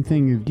the same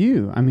thing of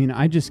you. I mean,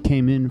 I just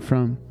came in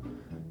from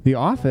the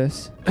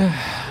office.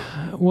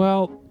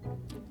 Well,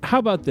 how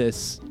about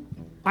this?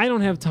 I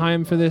don't have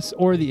time for this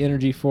or the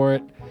energy for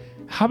it.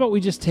 How about we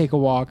just take a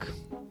walk?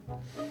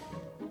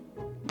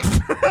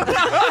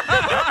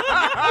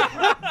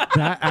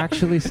 That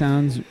actually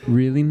sounds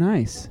really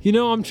nice. You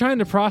know, I'm trying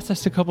to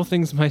process a couple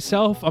things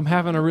myself. I'm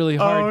having a really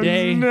hard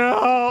day.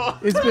 No.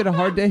 It's been a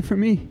hard day for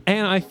me.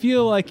 And I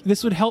feel like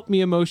this would help me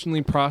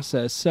emotionally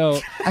process. So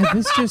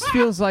This just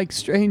feels like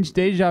strange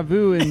deja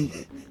vu,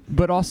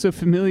 but also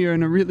familiar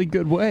in a really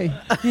good way.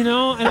 you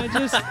know,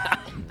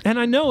 and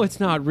I know it's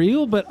not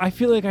real, but I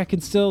feel like I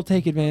can still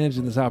take advantage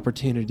of this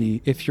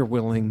opportunity if you're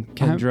willing,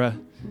 Kendra.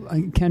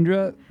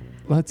 Kendra,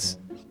 let's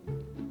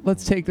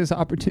take this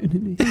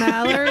opportunity.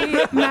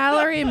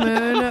 Mallory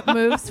Moon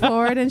moves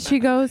forward and she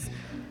goes,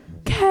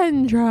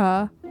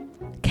 Kendra,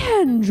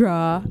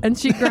 and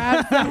she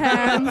grabs the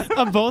hands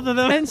Of both of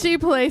them? and she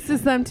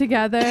places them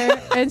together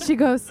and she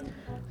goes,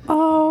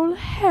 "Oh,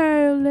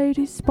 hey,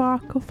 Lady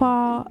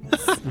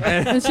Sparklefox."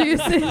 And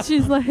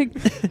she's like,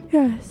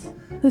 "Yes,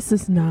 this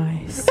is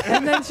nice."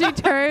 And then she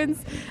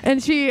turns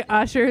and she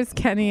ushers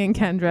Kenny and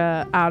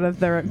Kendra out of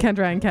the room.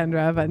 Kendra and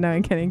Kendra, but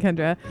knowing Kenny and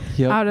Kendra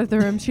out of the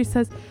room, she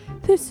says,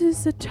 "This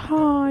is a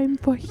time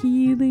for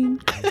healing.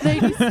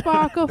 Lady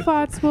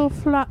Sparklefox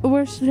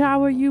will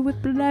shower you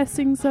with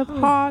blessings of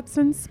hearts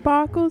and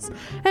sparkles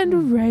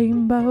and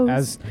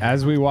rainbows."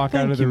 As we walk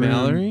out of the room,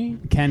 Mallory.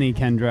 Kenny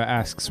Kendra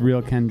asks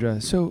real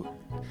Kendra, "So,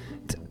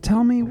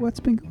 tell me what's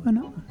been going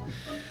on."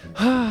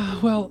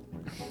 Well,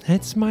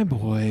 it's my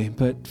boy.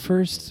 But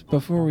first,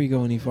 before we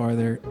go any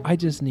farther, I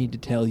just need to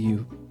tell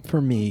you,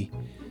 for me,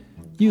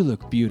 you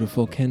look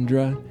beautiful,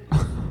 Kendra.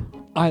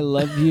 I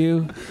love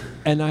you,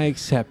 and I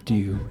accept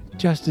you,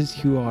 just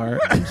as you are.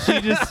 And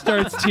she just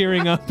starts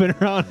tearing up in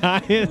her own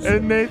eyes.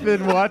 And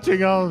Nathan,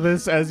 watching all of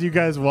this as you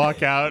guys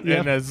walk out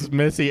and as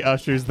Missy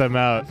ushers them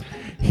out,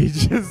 he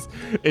just,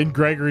 in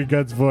Gregory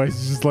Gutt's voice,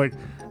 is just like,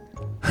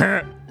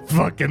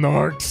 fucking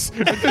orcs.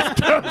 And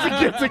just goes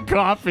and gets a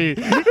coffee.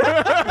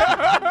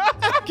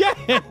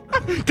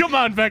 Come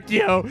on,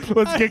 Vecchio.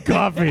 Let's get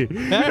coffee.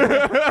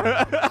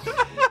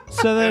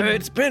 So then,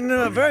 It's been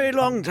a very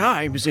long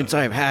time since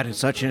I've had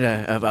such a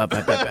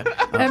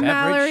And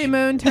Mallory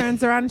Moon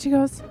turns around and she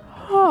goes,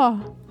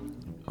 "Oh,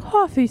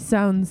 coffee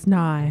sounds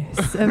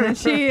nice." And then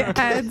she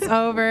heads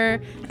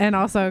over and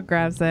also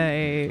grabs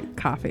a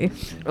coffee.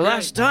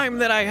 Last time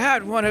that I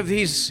had one of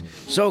these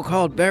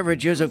so-called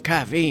beverages of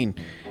caffeine,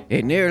 I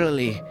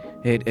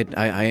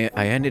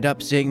ended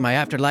up seeing my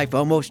afterlife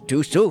almost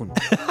too soon.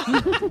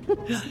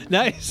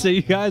 nice. So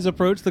you guys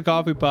approach the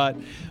coffee pot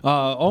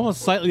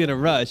almost slightly in a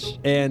rush,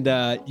 and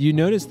you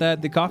notice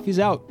that the coffee's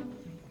out.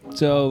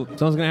 So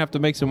someone's going to have to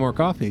make some more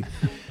coffee.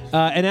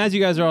 And as you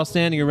guys are all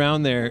standing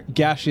around there,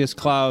 gaseous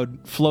cloud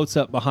floats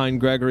up behind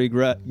Gregory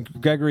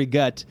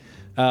Gutt,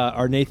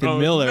 or Nathan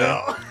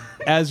Miller,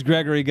 as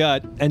Gregory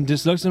Gutt, and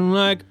just looks at him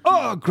like,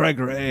 "Oh,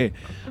 Gregory,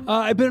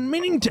 I've been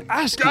meaning to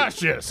ask you."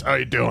 Gosh, yes. How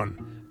you doing?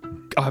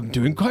 I'm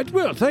doing quite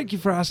well. Thank you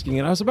for asking.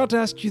 And I was about to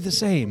ask you the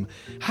same.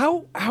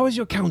 How is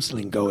your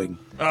counseling going?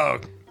 Oh,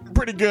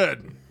 pretty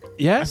good.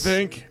 Yes? I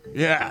think.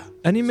 Yeah.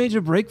 Any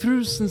major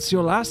breakthroughs since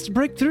your last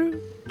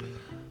breakthrough?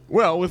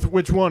 Well, with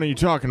which one are you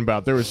talking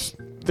about? There's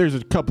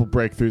a couple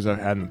breakthroughs I've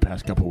had in the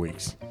past couple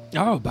weeks.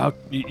 Oh, about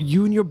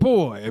you and your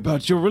boy,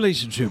 about your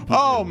relationship.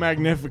 Oh,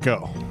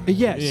 Magnifico.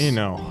 Yes. You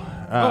know.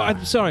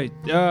 I'm sorry.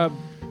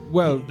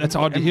 Well, that's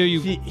odd to hear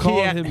you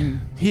call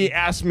him. He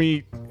asked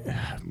me.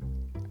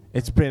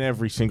 It's been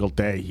every single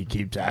day. He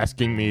keeps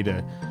asking me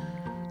to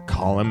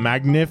call him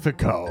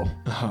Magnifico.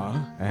 Uh-huh.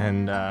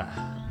 And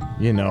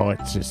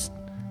it's just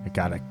I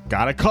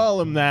gotta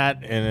call him that,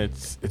 and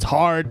it's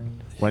hard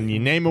when you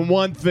name him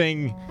one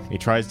thing, he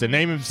tries to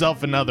name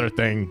himself another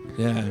thing.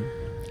 Yeah.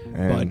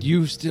 But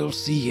you still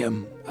see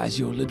him as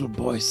your little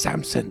boy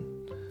Samson.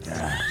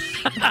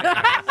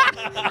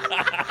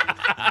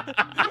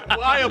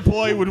 Why a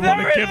boy would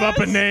want to give up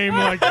a name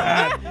like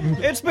that?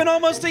 It's been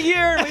almost a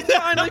year and we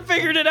finally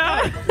figured it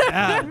out.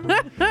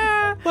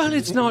 Yeah. Well,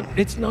 it's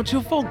not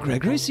your fault,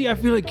 Gregory. See, I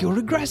feel like you're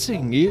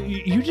regressing.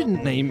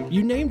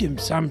 You named him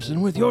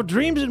Samson with your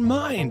dreams in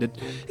mind.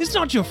 It's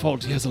not your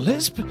fault he has a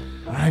lisp.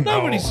 I know.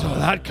 Nobody saw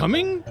that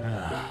coming.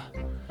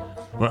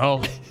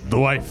 Well, the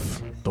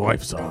wife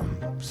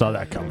saw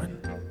that coming.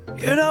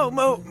 You know,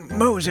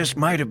 Moses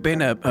might have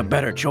been a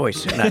better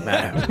choice in that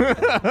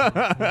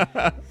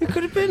matter. It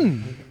could have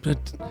been,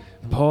 but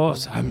poor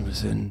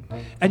Samson.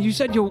 And you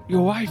said your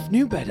wife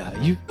knew better.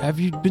 Have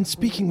you been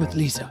speaking with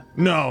Lisa?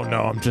 No,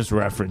 I'm just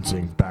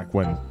referencing back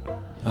when.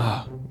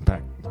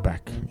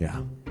 Back, yeah.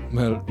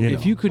 Well,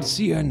 if you could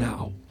see her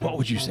now, what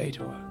would you say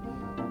to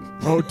her?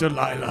 Oh,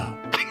 Delilah.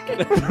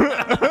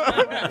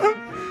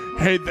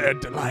 Hey there,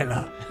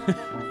 Delilah.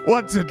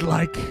 What's it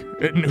like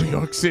in New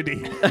York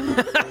City?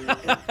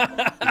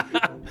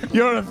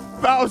 You're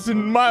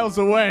 1,000 miles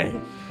away.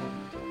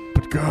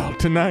 But girl,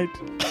 tonight,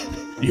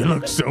 you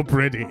look so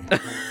pretty.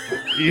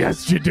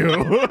 Yes, you do.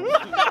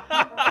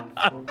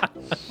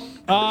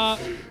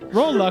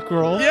 Roll luck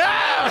roll.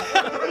 Yeah!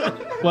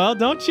 Well,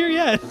 don't cheer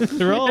yet.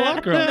 Roll a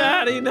luck roll.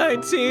 Natty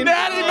 19.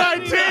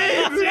 Natty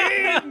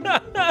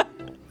 19!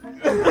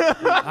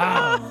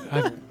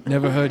 I've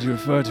never heard you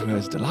refer to her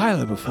as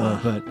Delilah before,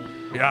 but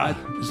Yeah.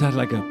 is that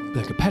like a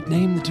pet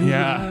name the two of you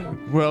Yeah. have?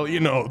 Well,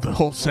 the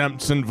whole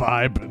Samson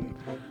vibe, and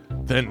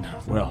then,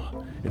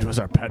 it was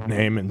our pet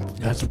name, and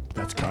that's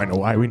kind of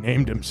why we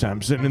named him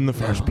Samson in the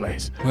first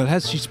place. Well,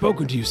 has she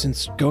spoken to you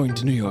since going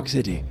to New York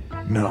City?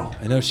 No.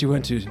 I know she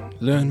went to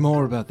learn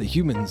more about the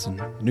humans,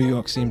 and New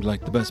York seemed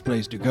like the best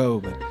place to go,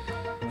 but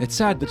it's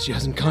sad that she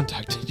hasn't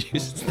contacted you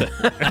since then.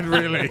 And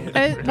really.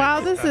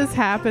 While this is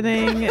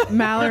happening,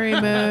 Mallory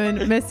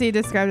Moon, Missy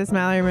described as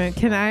Mallory Moon.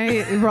 Can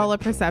I roll a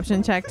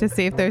perception check to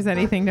see if there's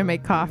anything to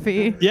make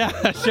coffee? Yeah,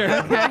 sure.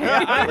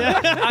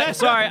 Okay.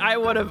 Sorry, I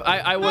would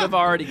have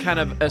already kind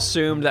of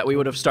assumed that we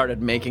would have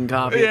started making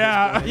coffee.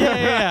 Yeah.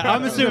 Yeah.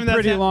 I'm assuming that's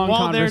pretty long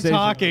while they're conversation.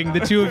 talking, the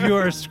two of you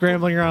are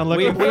scrambling around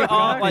looking We for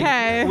all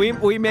Okay.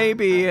 we may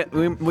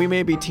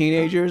be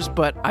teenagers,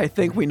 but I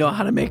think we know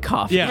how to make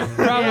coffee. Yeah,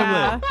 probably.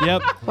 Yeah.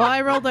 Yep. Well,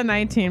 I rolled a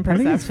 19 think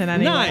it's perception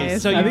anyway.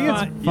 nice. So I think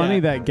Yeah. it's funny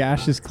that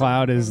Gaseous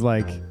Cloud is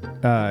like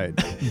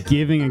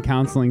giving a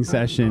counseling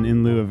session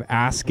in lieu of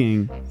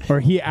asking, or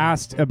he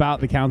asked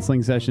about the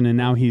counseling session and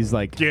now he's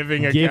like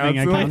Giving a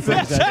counseling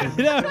counseling session.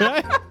 Yeah,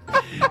 right?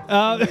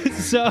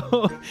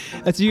 So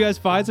you guys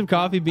find some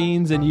coffee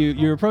beans and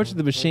you approach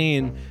the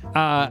machine.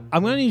 I'm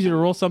going to need you to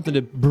roll something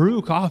to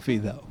brew coffee,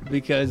 though,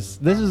 because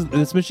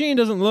this machine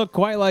doesn't look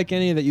quite like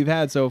any that you've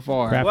had so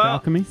far. Craft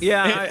alchemy?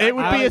 Yeah, It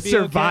would I be a would be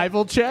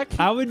survival check.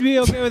 I would be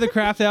okay with a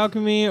craft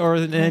alchemy or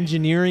an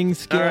engineering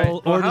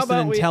skill or just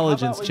an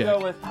intelligence check.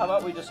 How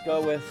about we just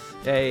go with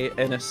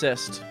an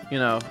assist?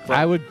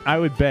 I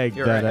would beg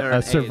You're that right, or a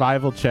an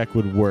survival check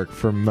would work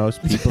for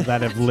most people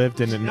that have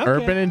lived in an Okay.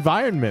 urban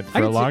environment I for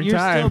a could see long you're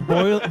time.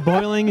 still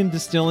boiling and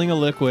distilling a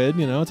liquid.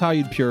 It's how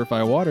you'd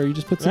purify water. You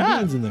just put some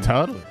beans in there.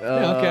 Totally.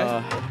 Yeah,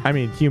 okay. I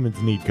mean,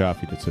 humans need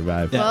coffee to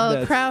survive. Yeah. Well,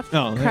 that's- craft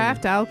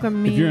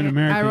alchemy. If you're an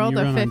American, I rolled you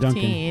a run on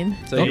 15.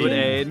 So you would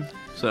Okay. aid.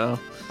 So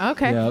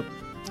Okay. Yep.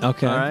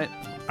 Okay. all right.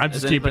 I'm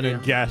just Is keeping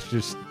anybody- in gas,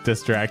 just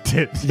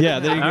distracted. Yeah,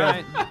 there you All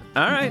go.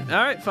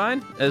 right.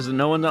 Fine. Is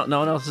no one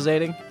else is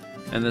aiding?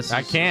 And this I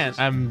is- can't.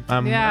 I'm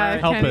Yeah,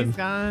 helping. Kenny's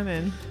gone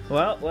and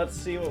Well, let's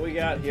see what we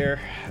got here.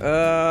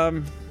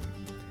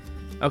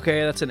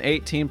 Okay, that's an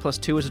 18 plus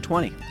 2 is a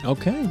 20.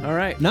 Okay. All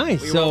right.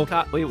 Nice. We So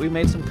we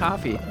made some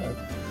coffee.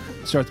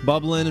 starts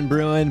bubbling and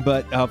brewing,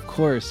 but of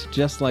course,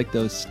 just like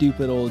those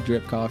stupid old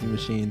drip coffee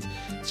machines,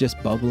 it's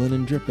just bubbling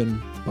and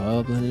dripping,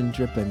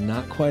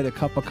 not quite a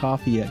cup of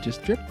coffee yet,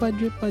 just drip by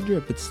drip by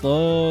drip. It's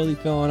slowly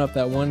filling up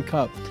that one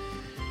cup.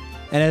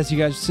 And as you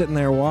guys are sitting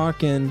there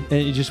walking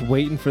and you're just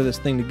waiting for this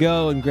thing to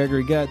go, and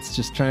Gregory Guts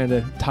just trying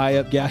to tie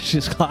up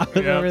Gaseous Cloud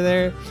Yep. over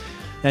there,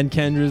 and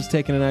Kendra's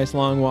taking a nice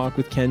long walk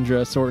with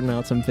Kendra, sorting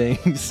out some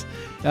things.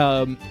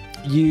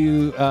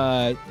 You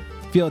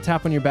feel a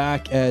tap on your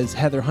back as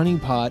Heather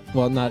Honeypot,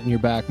 well, not in your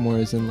back, more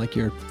as in like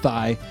your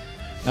thigh.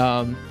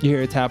 You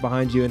hear a tap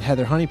behind you, and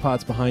Heather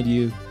Honeypot's behind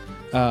you,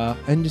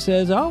 and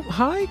says, "Oh,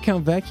 hi,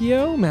 Count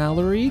Vecchio,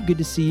 Mallory. Good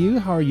to see you.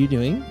 How are you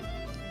doing?"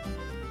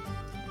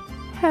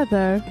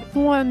 Heather,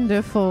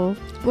 wonderful.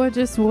 We're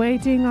just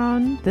waiting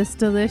on this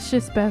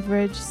delicious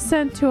beverage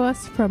sent to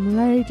us from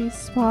Lady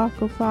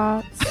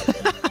Sparklefarts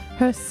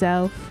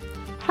herself.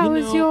 How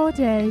was your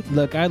day?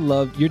 Look, I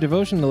love your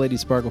devotion to Lady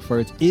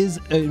Sparklefarts.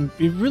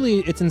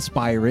 It's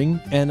inspiring,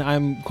 and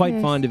I'm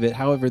quite fond of it.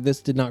 However,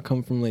 this did not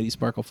come from Lady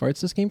Sparklefarts.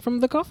 This came from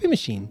the coffee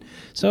machine.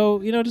 So,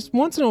 just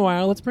once in a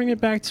while, let's bring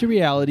it back to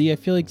reality. I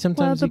feel like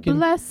sometimes the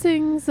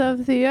blessings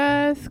of the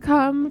earth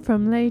come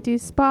from Lady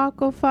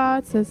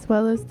Sparklefarts, as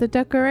well as the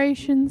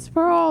decorations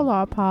for all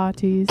our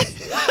parties.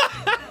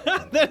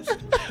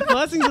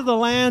 Blessings of the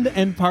land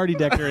and party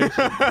decoration.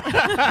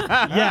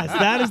 Yes,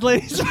 that is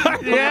Lady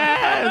Sparklefarts.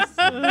 Yes!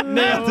 I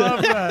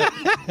love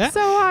that.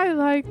 So I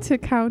like to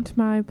count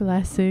my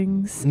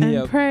blessings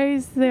and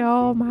praise the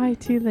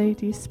almighty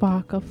Lady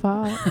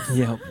Sparklefarts.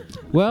 Yep.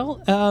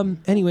 Well,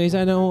 anyways,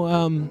 I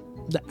know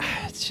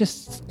it's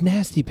just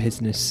nasty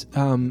business.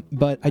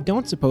 But I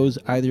don't suppose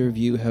either of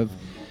you have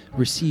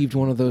received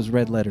one of those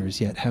red letters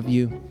yet, have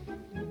you?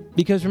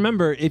 Because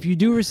remember, if you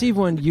do receive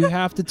one, you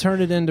have to turn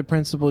it into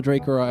Principal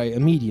Drake or I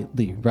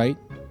immediately, right?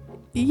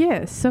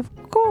 Yes, of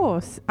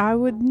course. I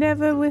would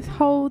never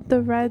withhold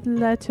the red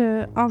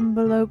letter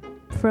envelope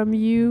from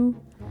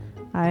you.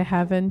 I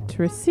haven't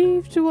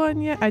received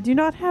one yet. I do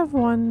not have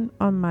one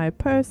on my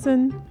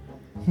person.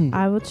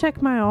 I will check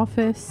my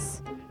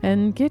office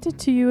and get it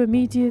to you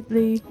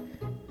immediately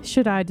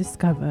should I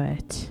discover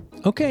it.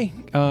 Okay,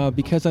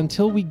 because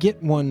until we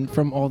get one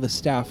from all the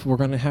staff, we're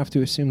going to have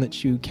to assume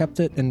that you kept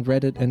it and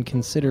read it and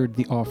considered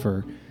the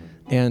offer.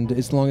 And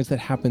as long as that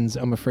happens,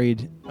 I'm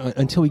afraid,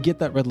 until we get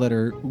that red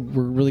letter,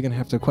 we're really going to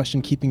have to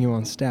question keeping you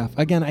on staff.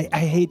 Again, I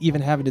hate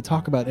even having to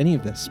talk about any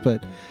of this,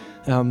 but,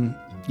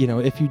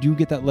 if you do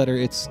get that letter,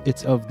 it's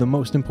of the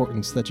most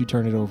importance that you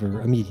turn it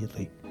over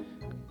immediately.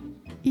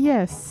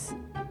 Yes,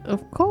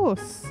 of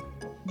course,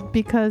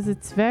 because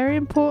it's very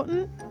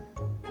important.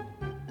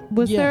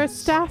 Was there a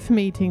staff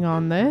meeting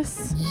on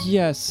this?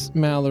 Yes,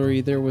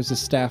 Mallory, there was a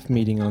staff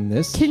meeting on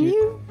this. Can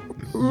you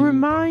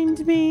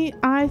remind me?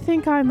 I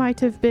think I might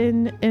have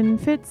been in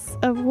fits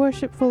of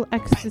worshipful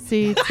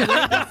ecstasy to and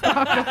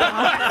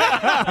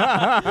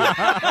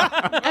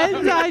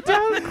I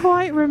don't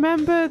quite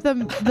remember the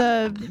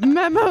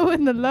memo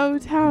in the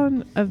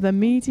lowdown of the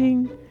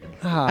meeting.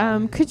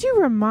 Could you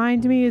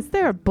remind me, is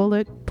there a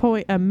bullet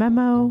point, a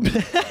memo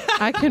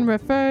I can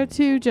refer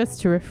to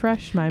just to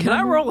refresh my memory? Can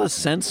I roll a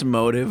sense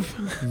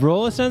motive?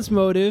 Roll a sense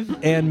motive,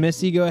 and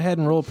Missy, go ahead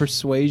and roll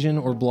persuasion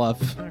or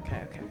bluff.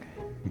 Okay.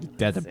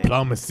 That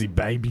diplomacy,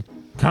 baby.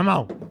 Come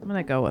on. I'm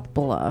going to go with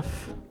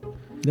bluff.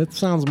 That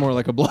sounds more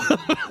like a bluff.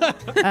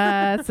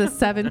 It's a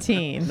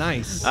 17.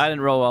 Nice. I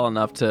didn't roll well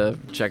enough to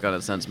check on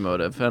a sense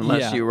motive,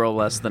 unless you roll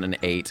less than an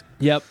 8.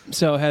 Yep.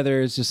 So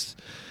Heather is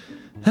just...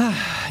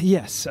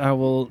 yes, I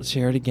will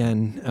share it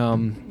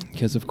again,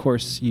 because of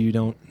course you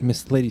don't.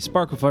 Miss Lady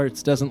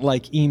Sparklefarts doesn't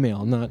like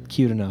email, not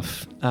cute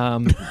enough.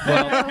 Not cute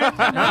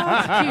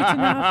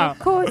enough, of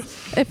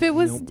course.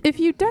 If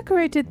you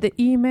decorated the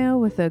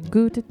email with a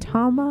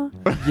Gudetama,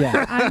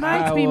 I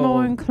might be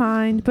more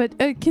inclined. But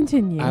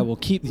continue. I will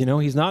keep.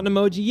 He's not an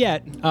emoji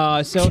yet.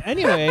 So,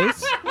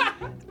 anyways.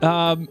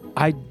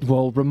 I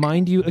will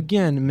remind you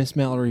again, Miss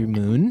Mallory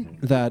Moon,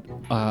 that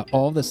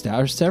all the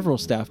staff, or several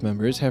staff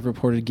members, have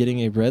reported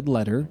getting a red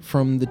letter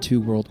from the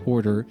Two World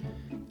Order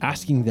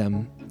asking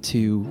them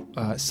to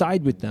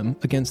side with them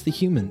against the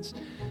humans.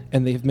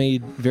 And they've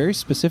made very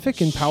specific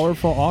and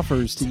powerful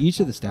offers to each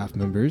of the staff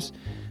members.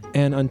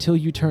 And until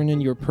you turn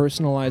in your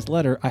personalized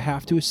letter, I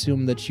have to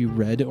assume that you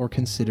read or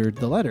considered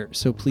the letter.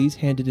 So please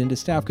hand it in to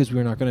staff, because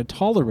we're not going to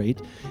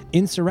tolerate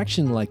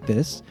insurrection like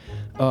this.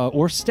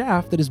 Or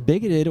staff that is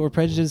bigoted or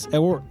prejudiced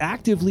or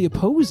actively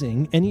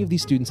opposing any of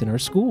these students in our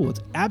school. It's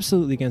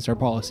absolutely against our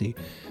policy.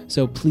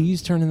 So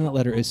please turn in that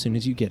letter as soon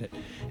as you get it.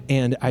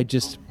 And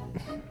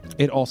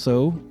it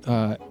also,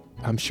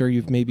 I'm sure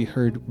you've maybe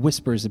heard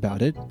whispers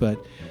about it,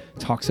 but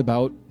talks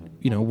about,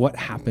 what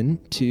happened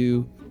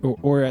to,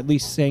 or at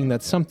least saying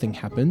that something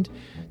happened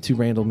to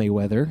Randall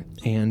Mayweather,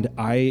 and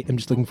I am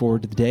just looking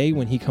forward to the day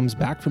when he comes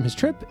back from his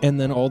trip, and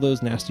then all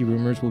those nasty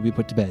rumors will be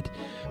put to bed.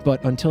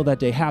 But until that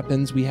day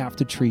happens, we have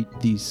to treat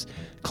these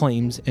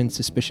claims and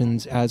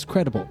suspicions as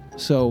credible.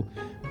 So,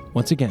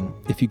 once again,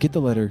 if you get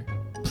the letter,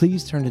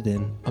 please turn it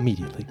in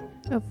immediately.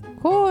 Of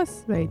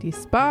course, Lady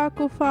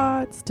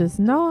Sparklefarts does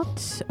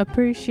not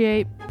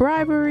appreciate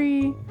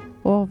bribery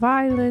or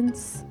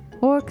violence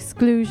or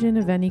exclusion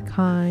of any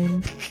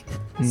kind.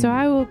 So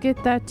I will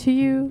get that to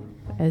you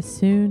as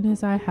soon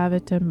as I have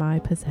it in my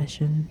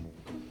possession.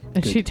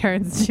 And she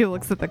turns, she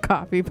looks at the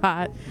coffee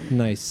pot.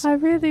 Nice. I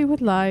really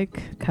would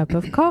like a cup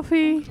of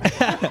coffee.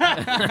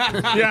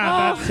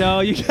 So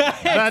you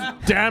guys. That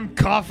damn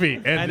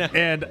coffee.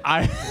 And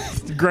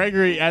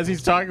Gregory, as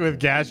he's talking with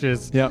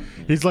Gaseous,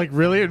 he's like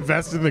really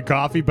invested in the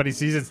coffee, but he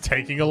sees it's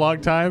taking a long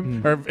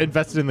time, or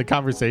invested in the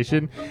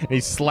conversation, and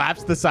he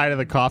slaps the side of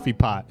the coffee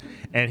pot,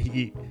 and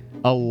he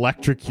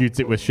electrocutes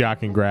it with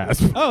shocking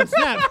grasp. Oh,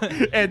 snap.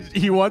 And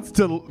he wants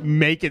to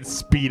make it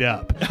speed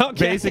up. Okay.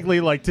 Basically,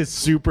 like to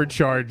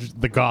supercharge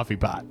the coffee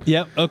pot.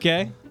 Yep.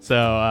 Okay. So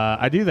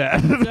I do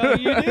that. So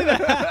you do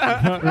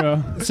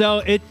that. So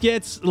it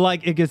gets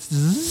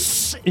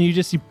zzz, and you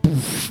just see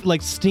poof,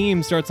 like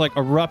steam starts like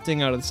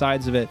erupting out of the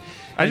sides of it.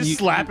 I just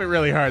slap it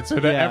really hard so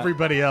that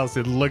everybody else,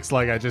 it looks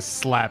like I just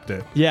slapped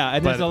it. Yeah,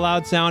 and there's a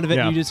loud sound of it,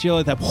 and you just hear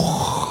like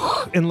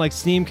that, and like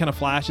steam kind of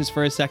flashes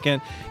for a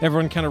second.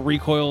 Everyone kind of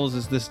recoils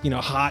as this,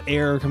 hot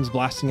air comes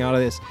blasting out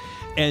of this.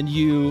 And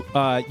you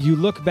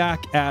look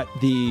back at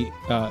the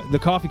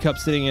coffee cup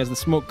sitting as the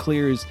smoke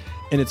clears,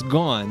 and it's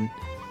gone.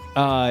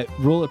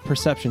 Roll a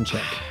perception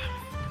check.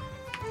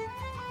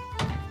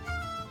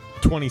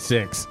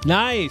 26.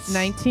 Nice.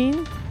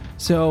 19.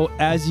 So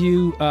as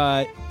you,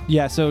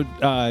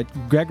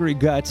 Gregory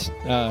Gutt,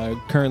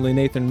 currently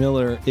Nathan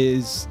Miller,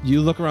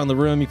 you look around the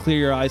room, you clear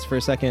your eyes for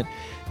a second,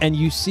 and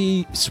you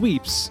see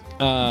Sweeps,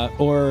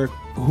 or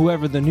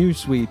whoever the new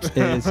Sweeps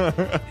is,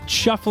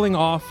 shuffling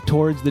off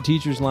towards the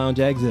teacher's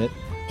lounge exit,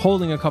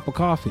 holding a cup of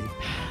coffee.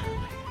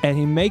 And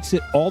he makes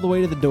it all the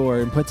way to the door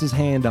and puts his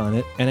hand on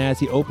it. And as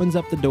he opens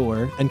up the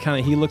door and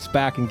he looks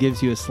back and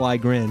gives you a sly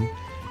grin.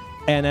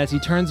 And as he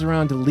turns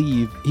around to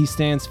leave, he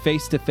stands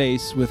face to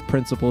face with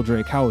Principal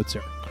Drake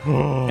Howitzer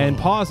and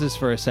pauses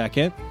for a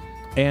second.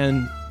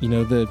 And,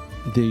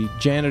 the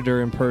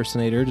janitor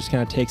impersonator just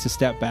kind of takes a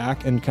step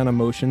back and kind of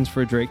motions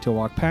for Drake to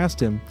walk past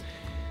him.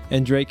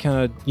 And Drake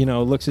kind of,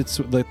 looks at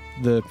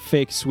the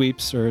fake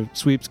Sweeps or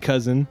Sweeps'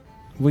 cousin.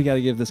 We got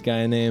to give this guy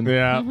a name.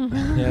 Yeah.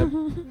 Yep.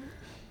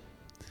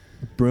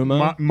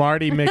 Brumo?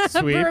 Marty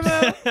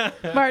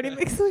McSweep. Marty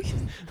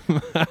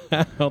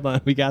McSweep. Hold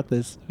on. We got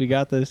this,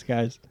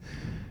 guys.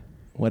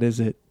 What is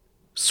it?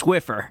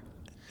 Swiffer.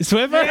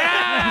 Swiffer?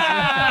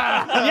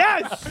 Yeah!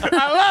 Yes!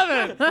 I love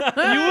it!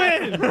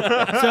 You win!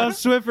 So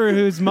Swiffer,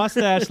 whose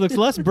mustache looks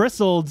less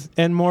bristled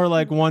and more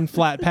like one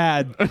flat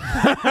pad.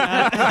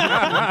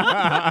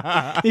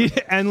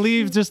 And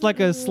leaves just like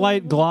a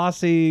slight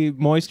glossy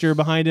moisture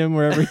behind him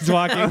wherever he's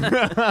walking.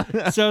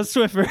 So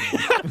Swiffer.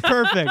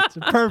 Perfect,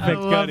 I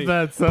love Cody.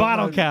 that so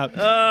Bottle much. cap.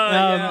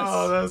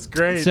 Oh, that's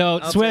great. So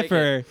I'll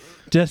Swiffer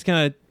just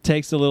kind of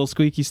takes a little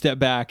squeaky step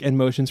back and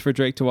motions for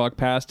Drake to walk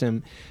past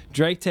him.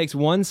 Drake takes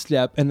one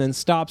step and then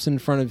stops in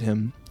front of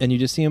him, and you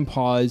just see him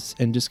pause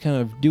and just kind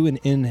of do an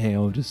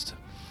inhale, just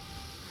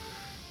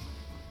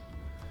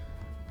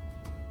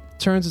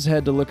turns his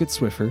head to look at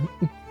Swiffer.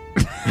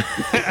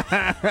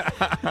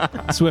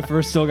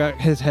 Swiffer still got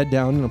his head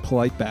down in a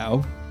polite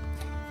bow,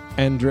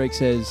 and Drake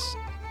says,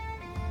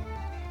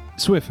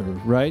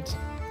 "Swiffer, right?"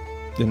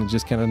 Then it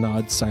just kind of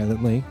nods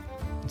silently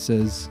and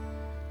says,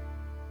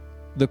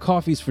 "The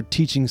coffee's for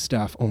teaching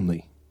staff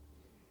only."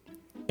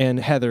 And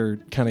Heather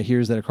kind of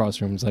hears that across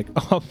the room. It's like,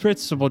 "Oh,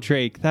 Principal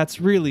Drake, that's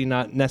really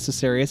not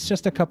necessary. It's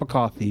just a cup of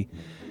coffee."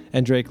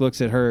 And Drake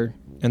looks at her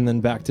and then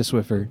back to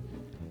Swiffer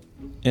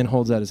and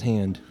holds out his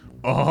hand.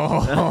 Oh.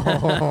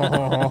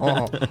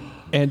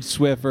 And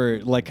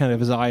Swiffer, kind of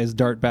his eyes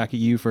dart back at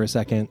you for a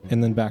second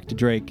and then back to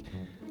Drake.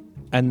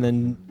 And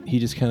then he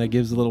just kind of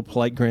gives a little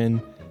polite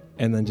grin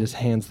and then just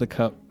hands the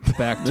cup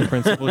back to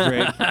Principal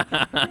Drake.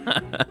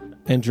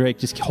 And Drake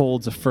just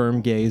holds a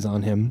firm gaze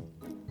on him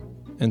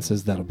and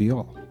says, "That'll be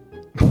all."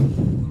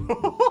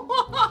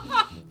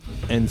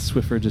 And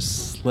Swiffer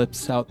just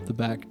slips out the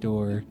back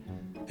door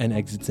and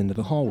exits into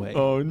the hallway.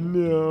 Oh,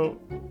 no.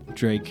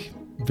 Drake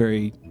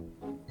very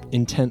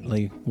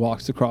intently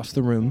walks across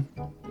the room,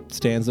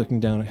 stands looking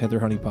down at Heather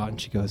Honeypot, and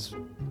she goes,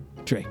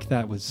 "Drake,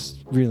 that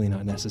was really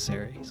not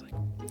necessary." He's like,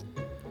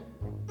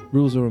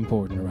 "Rules are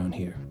important around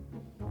here."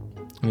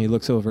 And he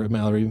looks over at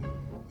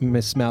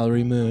Miss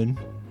Mallory Moon,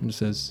 and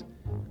says,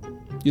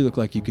 "You look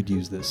like you could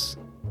use this."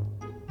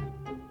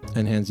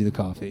 And hands you the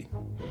coffee.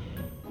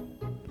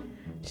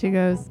 She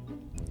goes,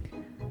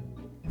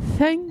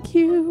 "Thank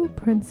you,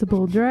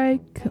 Principal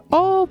Drake.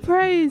 All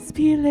praise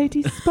be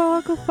Lady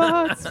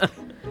Sparklefarts."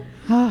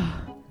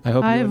 I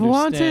hope you I've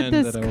wanted understand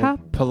this that I will cup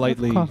of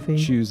politely coffee.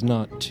 choose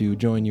not to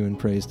join you in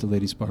praise to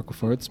Lady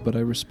Sparklefarts, but I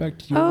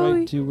respect your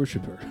right to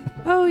worship her.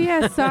 Oh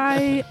yes,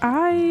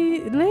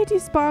 Lady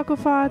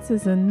Sparklefarts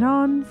is a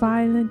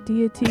non-violent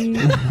deity,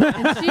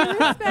 and she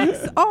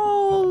respects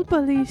all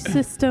belief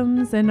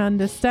systems and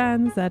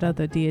understands that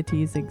other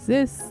deities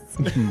exist.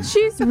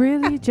 She's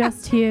really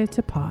just here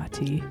to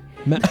party.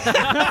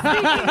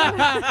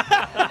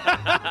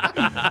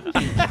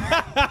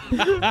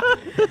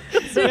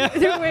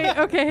 Wait,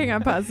 okay, hang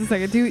on, pause a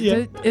second.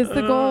 Is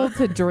the goal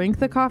to drink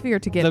the coffee or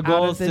to get out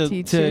of the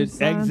teacher's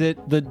to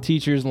exit the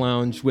teacher's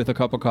lounge with a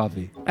cup of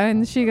coffee?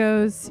 And she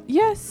goes,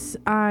 "Yes,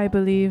 I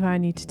believe I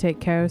need to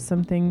take care of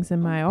some things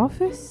in my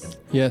office."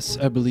 Yes,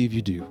 I believe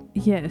you do.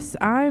 "Yes,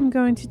 I'm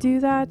going to do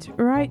that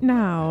right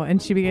now."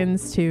 And she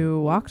begins to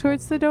walk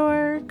towards the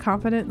door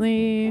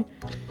confidently,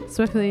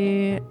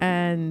 swiftly,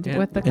 and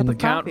with the cup of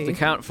coffee. The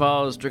count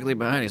follows strictly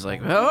behind. He's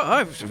like, "Oh,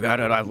 I've got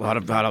a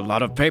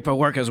lot of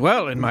paperwork as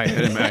well in my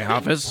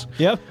office."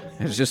 Yep.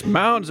 It's just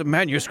mounds of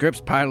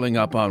manuscripts piling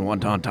up on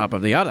one on top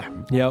of the other.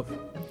 Yep.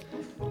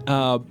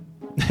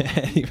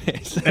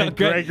 Anyways, And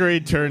Gregory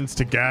turns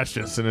to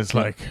Gaseous and is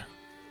like,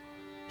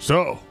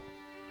 "So,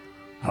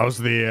 how's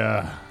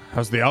the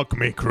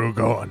alchemy crew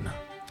going?"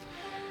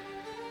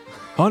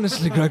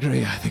 Honestly,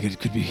 Gregory, I think it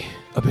could be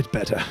a bit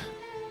better.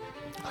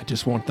 I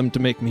just want them to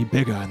make me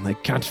bigger, and they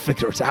can't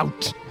figure it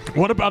out.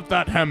 What about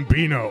that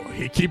Hambino?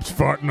 He keeps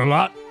farting a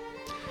lot.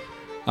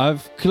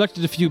 I've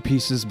collected a few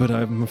pieces, but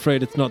I'm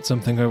afraid it's not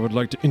something I would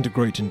like to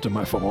integrate into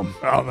my form.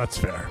 Oh, that's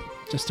fair.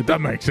 Just a bit.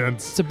 That makes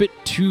sense. It's a bit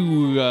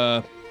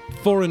too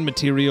foreign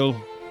material.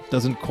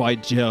 Doesn't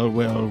quite gel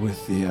well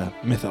with the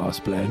Mythos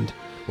blend.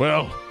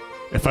 Well,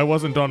 if I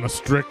wasn't on a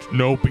strict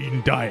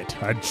no-bean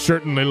diet, I'd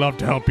certainly love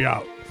to help you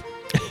out.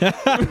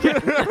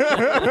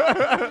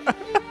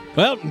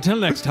 Well, until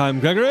next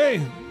time,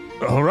 Gregory.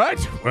 All right.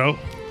 Well,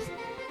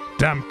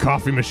 damn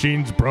coffee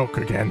machine's broke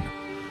again.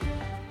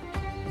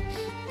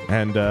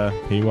 And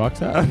he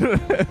walks out.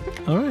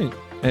 All right.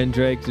 And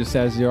Drake, just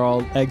as you're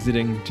all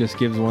exiting, just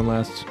gives one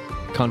last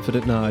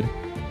confident nod,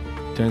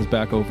 turns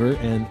back over,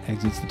 and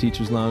exits the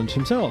teacher's lounge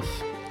himself.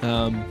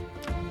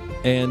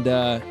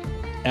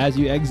 As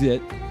you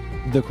exit,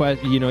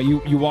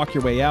 you walk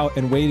your way out,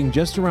 and waiting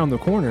just around the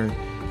corner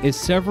is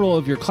several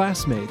of your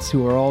classmates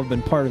who are all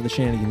been part of the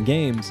Shenanigan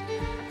Games,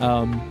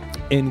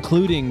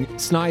 including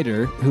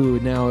Snyder,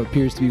 who now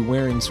appears to be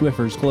wearing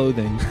Swiffer's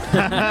clothing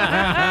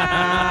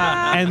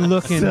and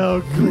looking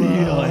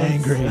real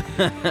angry.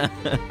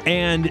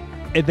 And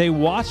they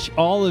watch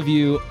all of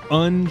you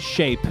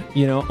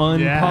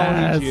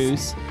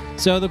unpolyjuice.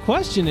 So the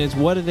question is,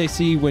 what do they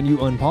see when you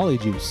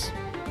unpolyjuice?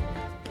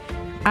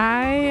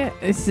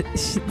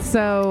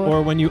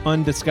 Or when you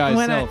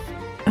undisguise self?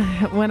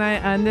 When I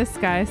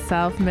undisguise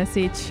self,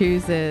 Missy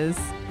chooses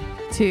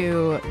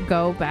to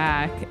go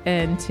back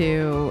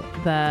into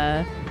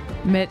the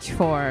Mitch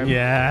form.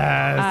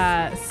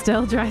 Yes.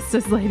 Still dressed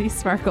as Lady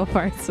Sparkle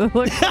Parts, so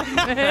looks like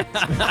Mitch.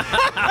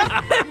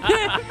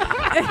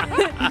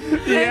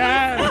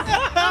 Yes.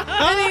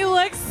 And he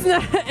looks,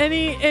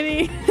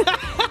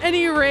 and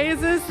he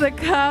raises the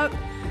cup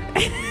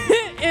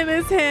in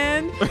his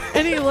hand,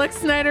 and he looks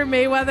Snyder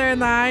Mayweather in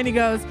the eye, and he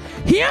goes,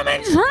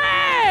 "Human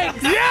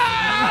Tricks!"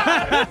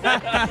 Yeah!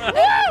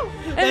 Woo!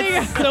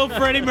 That's so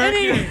Freddie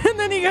Mercury. And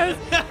then he goes,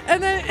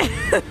 and then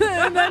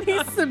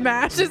he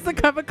smashes the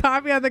cup of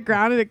coffee on the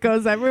ground, and it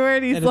goes everywhere.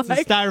 And he's and like,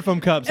 it's a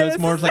styrofoam cup, so it's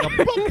more like a.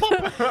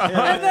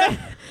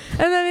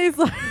 And then he's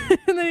like,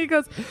 and then he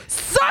goes,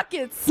 "Suck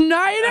it,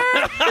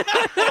 Snyder!"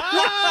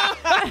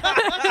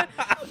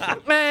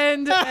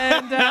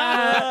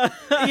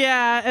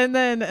 and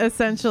then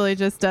essentially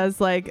just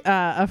does like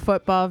a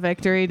football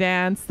victory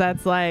dance.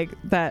 That's like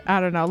that. I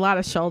don't know, a lot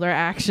of shoulder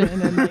action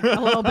and like a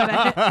little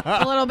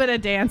bit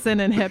of dancing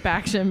and hip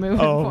action moving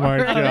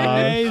forward. My God.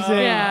 Amazing.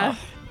 Yeah.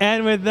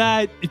 And with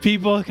that,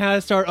 people kind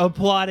of start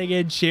applauding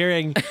and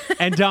cheering.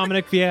 And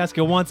Dominic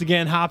Fiasco once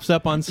again hops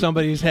up on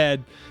somebody's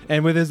head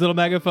and with his little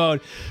megaphone,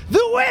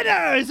 "The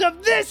winners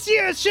of this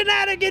year's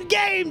Shenanigan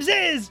Games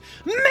is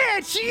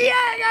Mitch Yeager!"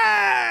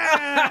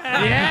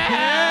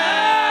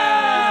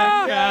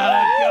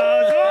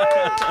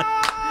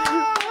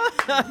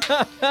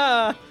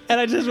 And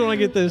I just want to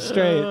get this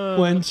straight.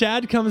 When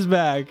Chad comes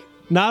back,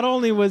 not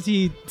only was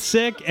he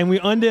sick and we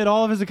undid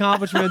all of his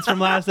accomplishments from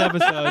last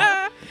episode,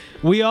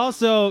 we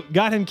also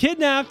got him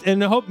kidnapped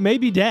and hope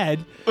maybe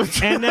dead.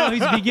 And now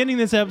he's beginning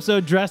this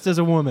episode dressed as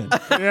a woman.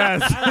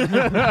 Yes.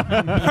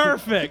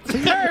 Perfect.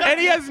 And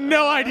he has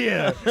no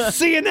idea.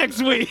 See you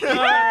next week. All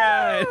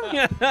right.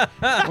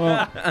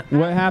 Well,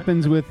 what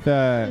happens with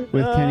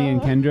Kenny and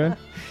Kendra?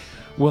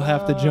 We'll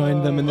have to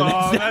join them in the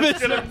next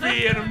that's episode. going to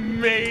be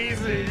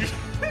amazing.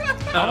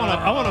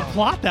 I want to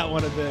plot that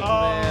one a bit.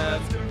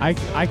 Man. I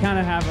kind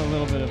of have a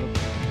little bit of a...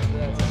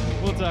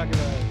 We'll talk about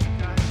it.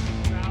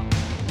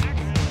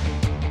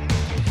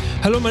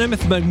 Hello, my name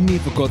is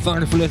Magnifico.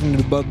 Thank you for listening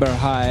to Bugbear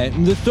High.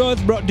 The show is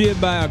brought to you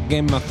by our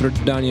Game Master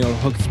Daniel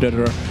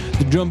Hookstetter.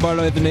 The drum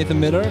barlow is Nathan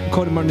Miller.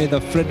 Cody Martin is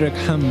Frederick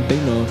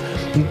Hambino.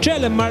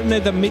 Jelly Martin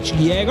is Mitch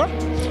Yeager.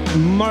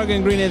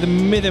 Morgan Green is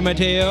Mithy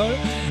Mateo.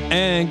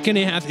 And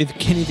Kenny Haas is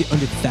Kenny the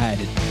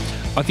Undecided.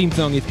 Our theme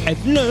song is As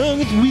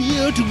Long As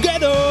We're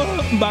Together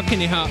by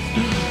Kenny Haas.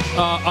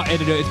 Our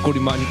editor is Cody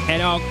Martin.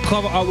 And our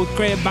cover art was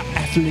created by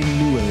Ashley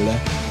Newell.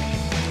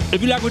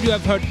 If you like what you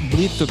have heard,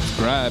 please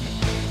subscribe,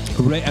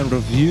 rate and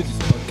review this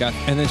podcast,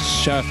 and then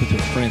share it with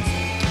your friends.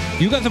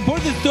 You can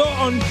support the show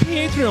on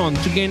Patreon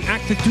to gain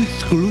access to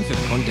exclusive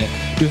content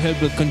to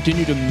help us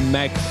continue to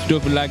make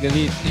stuff like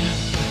this.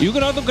 You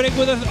can also connect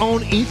with us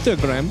on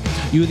Instagram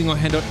using our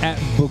handle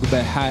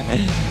 @BugbearHigh.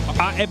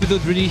 Our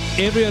episodes release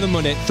every other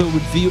Monday, so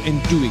we'll see you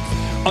in 2 weeks.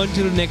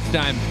 Until next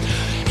time,